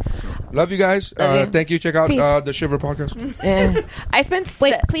 Love you guys. Love you. Thank you. Check out Peace. the Shiver podcast. Yeah. I spent.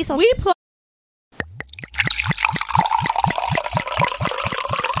 Wait, please hold. We play.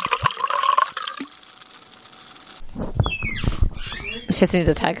 Just need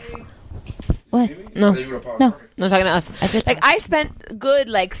to tag. What? No. No. No, talking to us. I spent good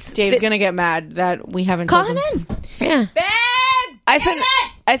like. Dave's gonna get mad that we haven't Call told him in. Yeah. Babe,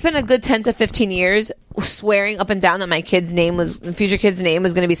 I I spent a good 10 to 15 years swearing up and down that my future kid's name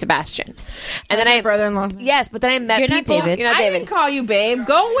was going to be Sebastian. And then I brother-in-law's name. Yes, but then I met You're not people. David. You're not I David. didn't call you babe.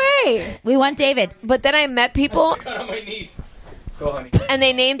 Go away. We want David. But then I met people, on my knees. Go, honey. and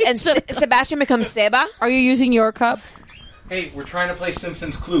they named and Sebastian becomes Seba. Are you using your cup? Hey, we're trying to play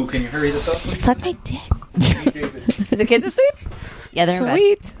Simpsons Clue. Can you hurry this up, please? Suck my dick. Is the kids asleep? Yeah, they're in bed.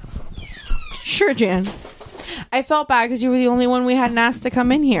 Sweet. Sure, Jan. I felt bad because you were the only one we hadn't asked to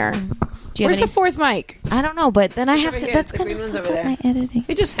come in here. Do you have Where's any the fourth mic? I don't know, but then I have Over to. here. That's The gonna green one's fuck over up there. my editing.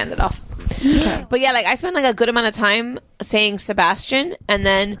 We just hand it off. But yeah, like I spent like a good amount of time saying Sebastian, and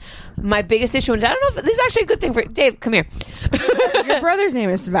then my biggest issue, and I don't know if this is actually a good thing for Dave. Come here. Your brother's name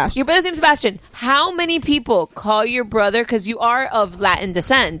is Sebastian. Your brother's name is Sebastian. How many people call your brother, because you are of Latin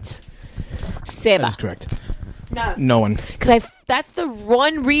descent, Seba? That is correct. No. No one. Because that's the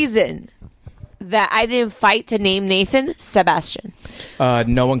one reason that I didn't fight to name Nathan Sebastian.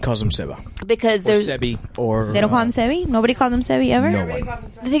 No one calls him Seba. Because Or there's Sebi or... They don't call him Sebi? Nobody called him Sebi ever? No one.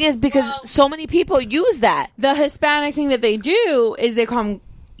 the thing is because so many people use that. The Hispanic thing that they do is they call him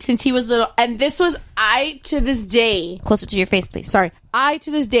since he was little, and this was to this day. Closer to your face, please. Sorry,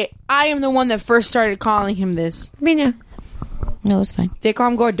 to this day, I am the one that first started calling him this. Mina. No, it's fine. They call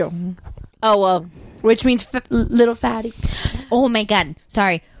him gordo. Oh well, which means little fatty. Oh my god!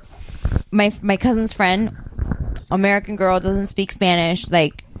 Sorry, my cousin's friend, American girl, doesn't speak Spanish.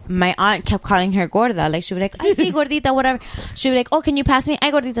 Like my aunt kept calling her gorda. Like she would be like, "Ay, sí, gordita," whatever. She would be like, "Oh, can you pass me?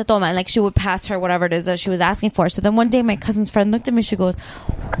 Ay, gordita, toma." And like she would pass her whatever it is that she was asking for. So then one day, my cousin's friend looked at me. She goes,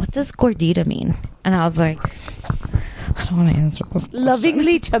 "What does gordita mean?" And I was like, I don't want to answer this question.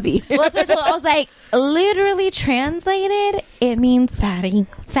 Lovingly chubby. Well, so I was like, literally translated, it means fat little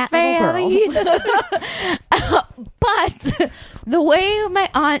girl. But the way my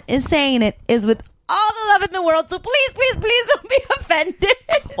aunt is saying it is with all the love in the world. So please, please, please don't be offended.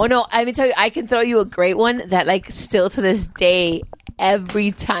 Oh no, I mean, tell you, I can throw you a great one that like still to this day,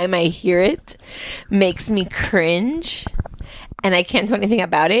 every time I hear it, makes me cringe, and I can't do anything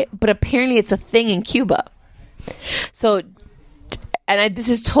about it. But apparently, it's a thing in Cuba. So, and this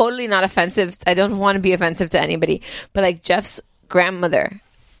is totally not offensive. I don't want to be offensive to anybody, but like Jeff's grandmother,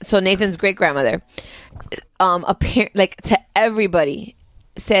 so Nathan's great grandmother, like to everybody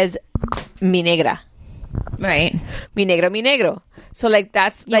says mi negra, right? Mi negro, mi negro. So like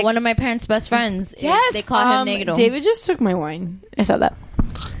that's like one of my parents' best friends. Yes, they call him negro. David just took my wine. I saw that.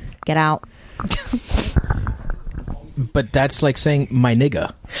 Get out. But that's like saying my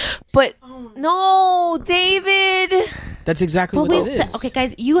nigga. But no, David. That's exactly But what we've it said, is. okay,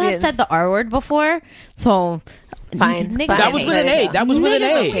 guys, you have said the R word before, so fine. nigga- That was with an A. That was with an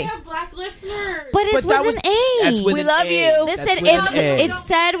Nigga's A. okay. Black listeners. But it's that with was- an A. that's with We an love A. you. Listen, That's with an A. it's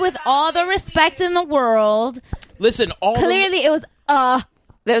said with all the respect in the world. Listen, all the- Clearly, it was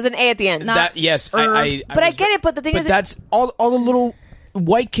There was an A at the end. that yes, I but I was- get it. But the thing But is, that's all the little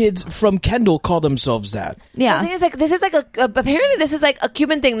white kids from Kendall call themselves that. yeah. the thing is, like, this is like apparently this is like a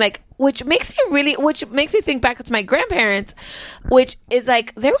Cuban thing, like, which makes me think back to my grandparents, which is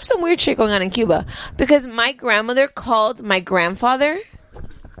like there was some weird shit going on in Cuba because my grandmother called my grandfather.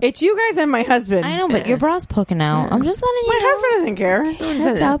 It's you guys and my husband. I know, but your bra's poking out. I'm just letting you My know. husband doesn't care.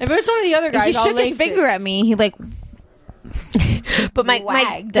 Heads up. If it's one of the other guys, He I'll shook his link finger it. at me. He like, But my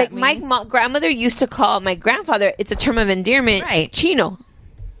Wagged at grandmother used to call my grandfather. It's a term of endearment, Right. Chino.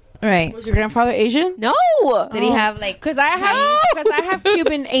 right? Was your grandfather Asian? No, Did he have like? Because I have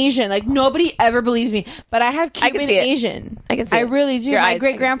Cuban Asian. Like nobody ever believes me, but I have I can Cuban see it. Asian. I can see I it. really do. Your My eyes, I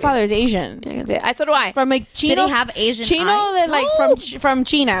great can grandfather is Asian. I can say it. So do I. From like Chino. Did he have Asian Chino? eyes? That like No. from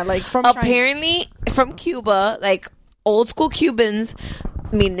China, like from China. Apparently from Cuba, like old school Cubans,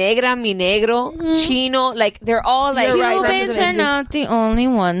 mi negra, mi negro, Chino, like they're all like Cubans are not the only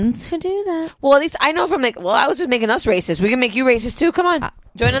ones who do that. Well, at least I know from like. Well, I was just making us racist. We can make you racist too. Come on,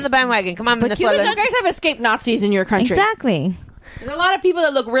 join on the bandwagon. Come on, But Venezuela. you guys have escaped Nazis in your country. Exactly. There's a lot of people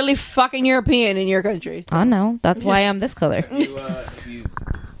that look really fucking European in your country. So. I know. That's why I'm this color. Have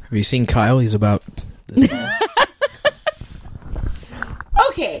you seen Kyle? He's about this tall.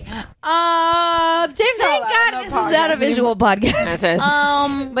 Okay. Thank God, this is not a visual podcast. That's it.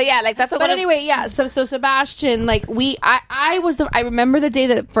 But yeah, like that's what. But anyway, yeah. So Sebastian, like I remember the day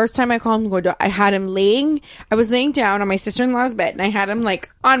that the first time I called him gordo. I was laying down on my sister-in-law's bed, and I had him like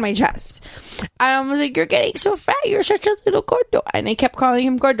on my chest. I was like, "You're getting so fat. You're such a little gordo," and I kept calling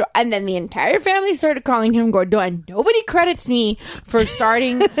him gordo. And then the entire family started calling him gordo, and nobody credits me for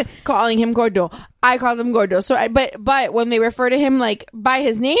starting calling him gordo. I call them gordos. So, but when they refer to him like by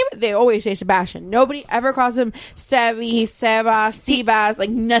his name, they always say Sebastian. Nobody ever calls him Sebi, Seba, Sebas,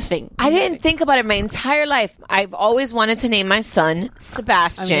 like nothing. I didn't think about it my entire life. I've always wanted to name my son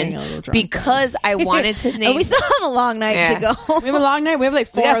Sebastian because I wanted to name. And we still have a long night to go. We have a long night. We have like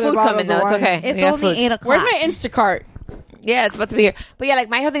 4 We got other food bottles coming though. of It's wine. okay. It's We got only food. 8 o'clock. Where's my Instacart? Yeah, it's about to be here. But yeah, like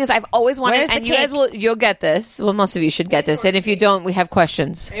my whole thing is I've always wanted, Where's the and you guys cake? you'll get this. Well, most of you should get this, and if you don't, we have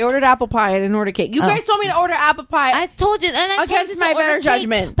questions. I ordered apple pie. I didn't order cake. You guys told me to order apple pie. I told you, and I told Against you my to order better cake,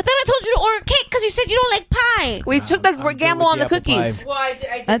 judgment. But then I told you to order cake because you said you don't like pie. We took the gamble on the apple cookies. pie. Well, I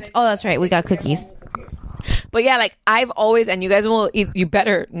did That's right. We got cookies. But yeah, like I've always, and you guys will, you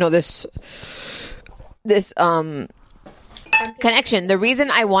better know this connection. The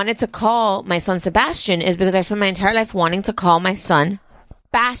reason I wanted to call my son Sebastian is because I spent my entire life wanting to call my son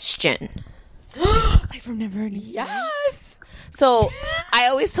Bastion. I've never heard of Yes. So I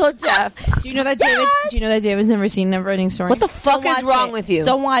always told Jeff, Do you know that David? Do you know that David's never seen Never Ending Story? what the fuck Don't is watch wrong it. with you?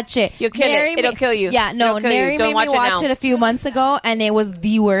 Don't watch it. You'll kill Nary it. It'll kill you. Yeah, no. It'll kill you. Nary Don't made watch me it watch now. it a few months ago, and it was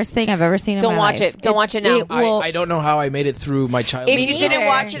the worst thing I've ever seen in Don't my watch life. it. Don't watch it now. I don't know how I made it through my childhood. If you didn't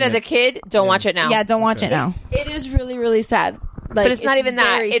watch it as a kid, don't watch it now. Yeah, don't watch it now. It is really, really sad. Like, But it's not even that.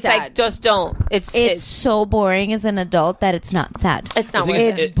 very It's sad. like just don't. It's so boring as an adult that it's not sad. It's not The thing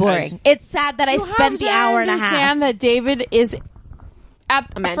worth is, it. It's boring. It's sad that I You spent have the to hour and a half. understand that David is A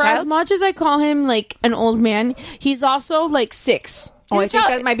man for child? as much as I call him like an old man, he's also like 6. Oh, I He's a think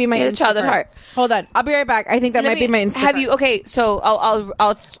child- that might be my he's a child at Instacart. heart. Hold on, I'll be right back. I think that Let might be me- my Instacart. Have you? Okay, so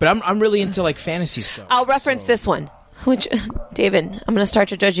I'll But I'm really into like fantasy stuff. I'll reference this one. Which, David, I'm going to start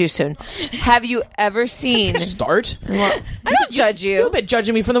to judge you soon. Have you ever seen? Start? I don't judge you. You've been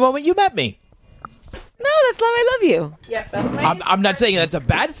judging me from the moment you met me. No, that's not why I love you. Yeah, that's my I'm not saying that's a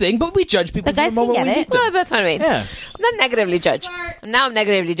bad thing, but we judge people The from guys the moment can we get meet it. them. Well, that's what I mean. Yeah. I'm not negatively judge. Now I'm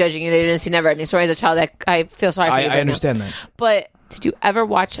negatively judging you that you didn't see Never Ending Story as a child. That I feel sorry for you. I right now. understand that. But did you ever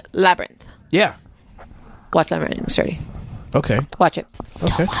watch Labyrinth? Yeah. Watch Never Ending Story. Okay. Watch it.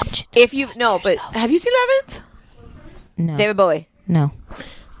 Okay. Watch it. If you no, but have you seen Labyrinth? No. David Bowie. No.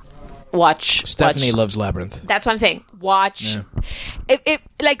 Watch. Stephanie watch. loves Labyrinth. That's what I'm saying. Watch. Yeah. If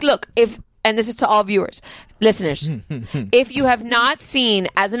like, look, if, and this is to all viewers, listeners, if you have not seen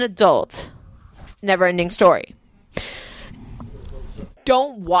as an adult Never Ending Story,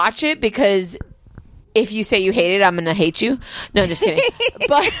 don't watch it because if you say you hate it, I'm going to hate you. No, I'm just kidding.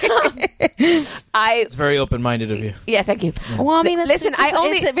 But It's very open-minded of you. yeah, thank you. Well, I mean, Listen, I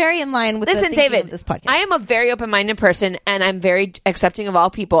only it's very in line with listen, the thinking David. of this podcast. I am a very open-minded person, and I'm very accepting of all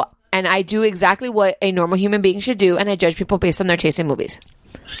people, and I do exactly what a normal human being should do, and I judge people based on their taste in movies.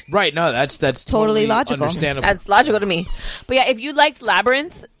 Right. No, that's Totally logical. Understandable. That's logical to me. But yeah, if you liked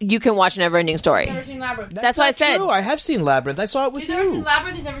Labyrinth, you can watch Never Ending Story. Never seen Labyrinth. That's what I not said. True. I have seen Labyrinth. I saw it with He's never seen you.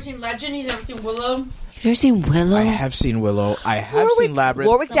 Labyrinth. He's never seen Legend. He's never seen Willow. You've never seen Willow? I have seen Willow. I have seen Labyrinth.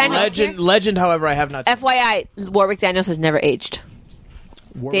 Warwick Daniels. Legend, however, I have not seen. FYI, Warwick Daniels has never aged.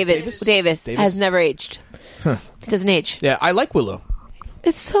 Warwick Davis has never aged. Huh. He doesn't age. Yeah, I like Willow.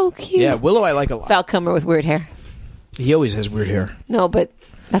 It's so cute. Yeah, Willow I like a lot. Val Kilmer with weird hair. He always has weird hair. No, but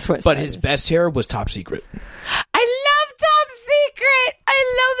that's where it But started. his best hair was Top Secret. I love Top Secret.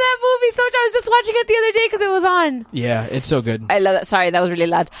 I love that movie so much. I was just watching it the other day because it was on. Yeah, it's so good. I love that. Sorry, that was really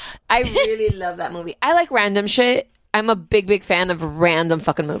loud. I really love that movie. I like random shit. I'm a big fan of random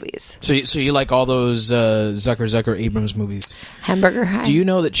fucking movies. So you like all those Zucker Abrams movies? Hamburger High. Do you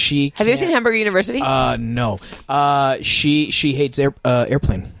know that she? Have you ever seen Hamburger University? No. She hates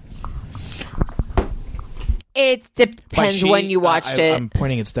Airplane. It By depends she, when you watched it. I'm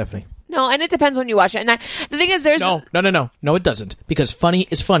pointing at Stephanie. No, and it depends when you watch it. And the thing is, there's No, it doesn't. Because funny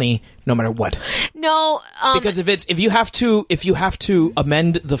is funny no matter what. no. Because if you have to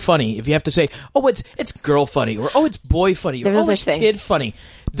amend the funny, if you have to say, oh, it's girl funny, or oh, it's boy funny, or There's no oh, such it's thing. kid funny,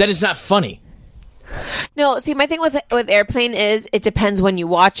 then it's not funny. No, see, my thing with Airplane is it depends when you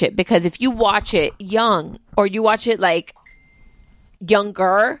watch it. Because if you watch it young or you watch it like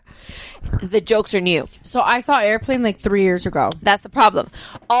younger, the jokes are new. So I saw Airplane like 3 years ago. That's the problem.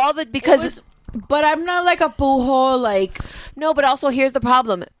 But I'm not like a boohole. Like no, but also here's the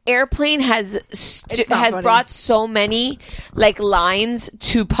problem. Airplane has It's not funny. brought so many like lines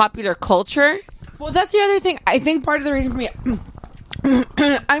to popular culture. Well, that's the other thing. I think part of the reason for me,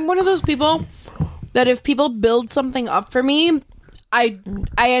 I'm one of those people that if people build something up for me, I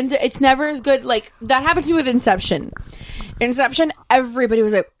end. It's never as good. Like that happened to me with Inception. Everybody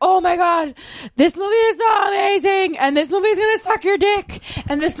was like, "Oh my god, this movie is so amazing, and this movie is gonna suck your dick,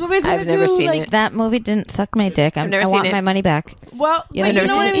 and this movie is gonna I've never seen like." it. That movie didn't suck my dick. I never seen want it. my money back. Well, You like, haven't you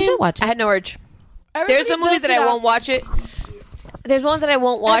know seen what it? I You mean? should watch it. I had no urge. Everybody There's some movies builds that it I up. won't watch it. There's ones that I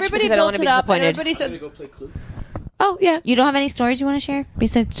won't watch Everybody because I don't want to built be it up, and disappointed. everybody said, Oh yeah. You don't have any stories you want to share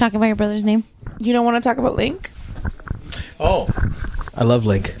besides talking about your brother's name? You don't want to talk about Link? Oh, I love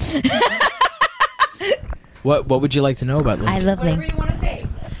Link. What would you like to know about Link? I love Link. Whatever you want to say.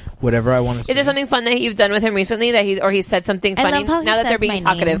 Whatever I want to say. Is there something fun that you've done with him recently that he said something I funny love how he now that they're says being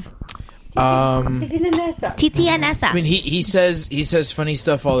my name. talkative? Titi and Nessa. I mean, he says funny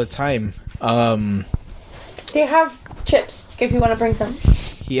stuff all the time. They have chips if you want to bring some.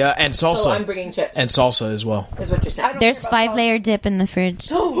 Yeah, and salsa. So I'm bringing chips. And salsa as well. Is what you're saying. There's 5-layer dip in the fridge.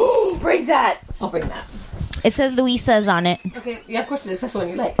 Bring that. I'll bring that. It says Luisa's on it. Okay, yeah, of course it is. That's the one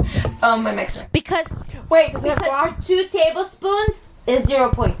you like. My mixer. Because wait, does it have guac? for 2 tablespoons is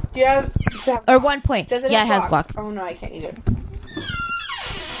 0 points. Do you have, Or 1 point. Does it Yeah, it have has guac. Oh no, I can't eat it.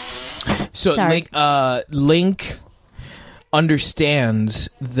 So Sorry. Link understands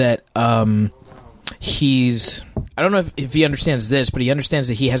that he's. I don't know if he understands this, but he understands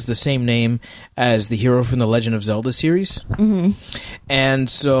that he has the same name as the hero from the Legend of Zelda series. Mm-hmm. And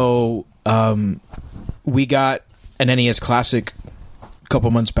so we got an NES Classic a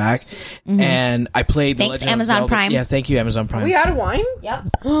couple months back, and I played the Thanks, Legend Amazon of Zelda. Prime. Yeah, thank you, Amazon Are Prime. we out of wine? Yep.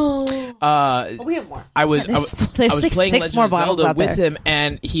 We have more. I was There's like playing 6 Legend more of bottles Zelda out with there. him,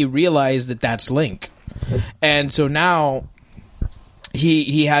 and he realized that that's Link, and so now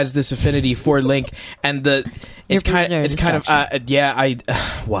he has this affinity for Link, and it's kind of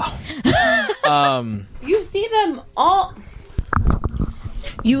wow. You see them all.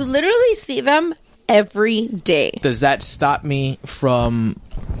 You literally see them every day. Does that stop me from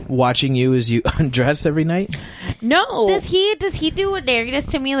watching you as you undress every night? No. Does he do what Derek does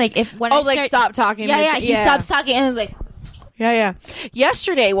to me? Like if when Oh, like, stop talking. Yeah, he stops talking and is like, Yeah.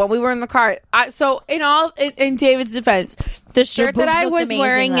 Yesterday when we were in the car, so in David's defense, the shirt that boobs I looked was amazing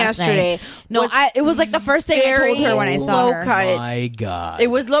wearing last yesterday, night. it was like the first thing I told her when I saw low her. cut. My God, It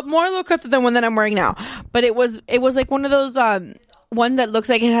was more low cut than the one that I'm wearing now, but it was like one of those one that looks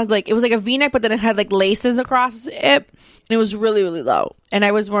like it was like a V-neck, but then it had like laces across it, and it was really, really low, and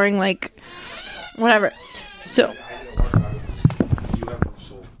I was wearing like whatever. So,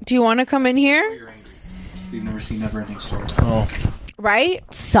 do you want to come in here? You've never seen Neverending Story. Oh, right?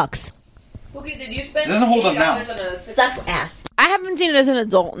 Sucks. Okay, did you spend It doesn't hold up now. Sucks ass. I haven't seen it as an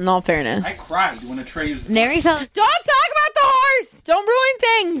adult, in all fairness. I cried when a tray was. Neri fell Don't talk about the horse! Don't ruin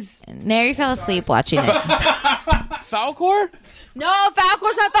things! Neri fell asleep watching it. Falcor? No,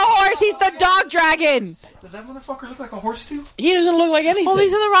 Falcor's not the horse, he's the dog dragon! Does that motherfucker look like a horse too? He doesn't look like anything. Oh,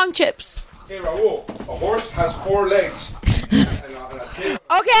 these are the wrong chips. Hey Raul, a horse has 4 legs.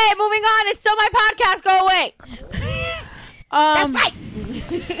 Okay, moving on. It's still my podcast. Go away. That's right.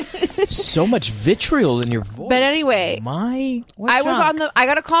 So much vitriol in your voice. But anyway, my I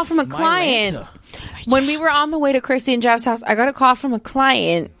got a call from a client when we were on the way to Christy and Jeff's house. I got a call from a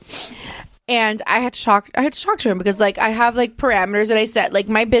client, and I had to talk to him because like I have like parameters that I set. Like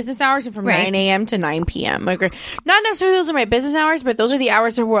my business hours are from 9 a.m. to 9 p.m. Like not necessarily those are my business hours, but those are the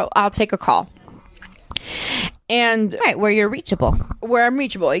hours where I'll take a call. And where you're reachable, where I'm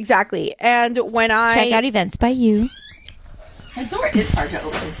reachable, exactly. And when I check out events by you. The door is hard to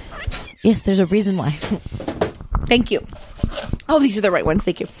open. Yes, there's a reason why. Thank you. Oh, these are the right ones.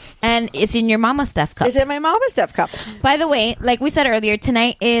 Thank you. And it's in your mama stuff cup. It's in my mama stuff cup. By the way, like we said earlier,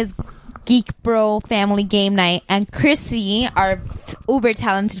 tonight is Geek Bro Family Game Night, and Chrissy, our uber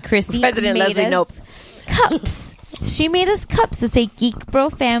talented Chrissy, President made Leslie us Knope. cups. She made us cups that say Geek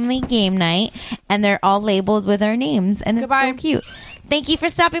Bro Family Game Night, and they're all labeled with our names, and it's so cute. Thank you for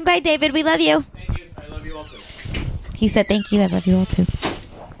stopping by, David. We love you. Thank you. I love you also. He said, "Thank you. I love you all too."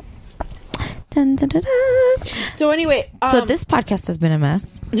 Dun, dun, dun, dun. So anyway, so this podcast has been a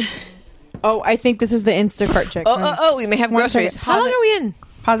mess. Oh, I think this is the Instacart check. Oh, we may have One groceries. second. How long are we in?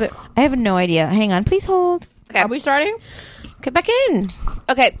 Pause it. I have no idea. Hang on, please hold. Okay. Are we starting? Get back in.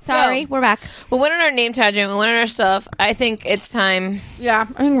 Okay, Sorry, we're back. We went on our name tangent. We went on our stuff. I think it's time. Yeah,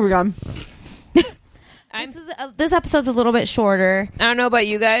 I think we're done. This episode's a little bit shorter. I don't know about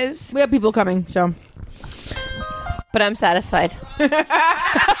you guys. We have people coming, so. But I'm satisfied. Boom!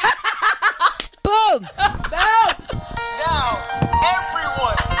 Now,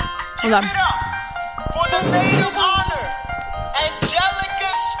 everyone, give it up for the maid of honor, Angelica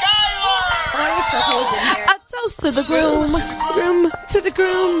Schuyler. A toast to the groom, to the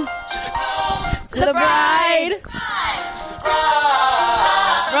groom, to the bride,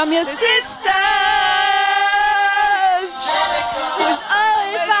 from your sisters, who's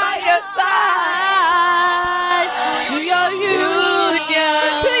always by your side, to your union,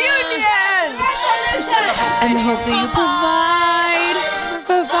 and the hope that you provide,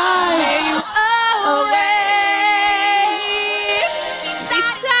 may you always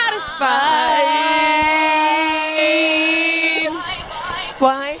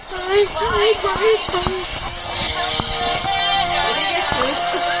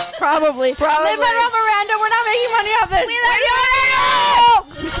Probably. Lin-Manuel Miranda, we're not making money off this. We love you.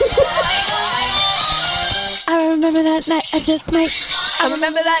 I remember that night, I just might. I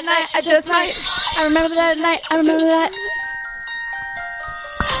remember that night, I just might. I remember that night, I remember that.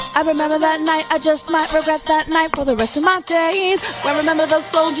 I remember that night, I just might regret that night for the rest of my days. I remember those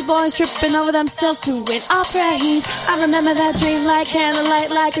soldier boys tripping over themselves to win our praise. I remember that dream like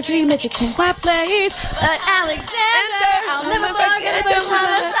candlelight, like a dream that you can't quite place. But Alexander, I'll never forget it, your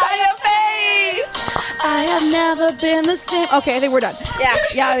Messiah face. I have never been the same. Okay, I think we're done.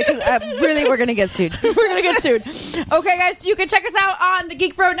 Yeah, because really, we're gonna get sued. We're gonna get sued. Okay, guys, you can check us out on the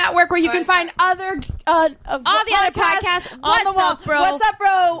Geek Bro Network, where you can find other all the other podcasts on the wall. Up, bro? What's up,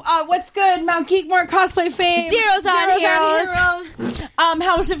 bro? What's good? Mount Geekmore cosplay fame. Zeros on Heroes.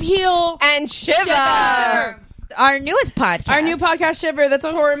 House of Heel and Shiver. Our newest podcast. Our new podcast, Shiver. That's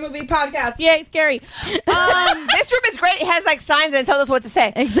a horror movie podcast. Yay, scary. This room is great. It has like signs and it tells us what to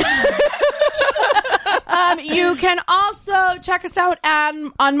say. Exactly. You can also check us out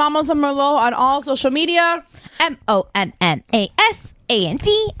on Mamas and Merlot on all social media. MONNASANTMERLOT.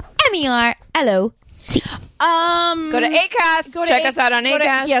 Go to Acast. Check us out on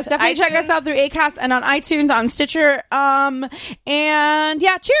Acast. Yes, definitely check us out through Acast and on iTunes, on Stitcher. And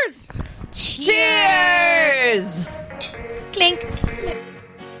yeah, cheers. Cheers. Clink.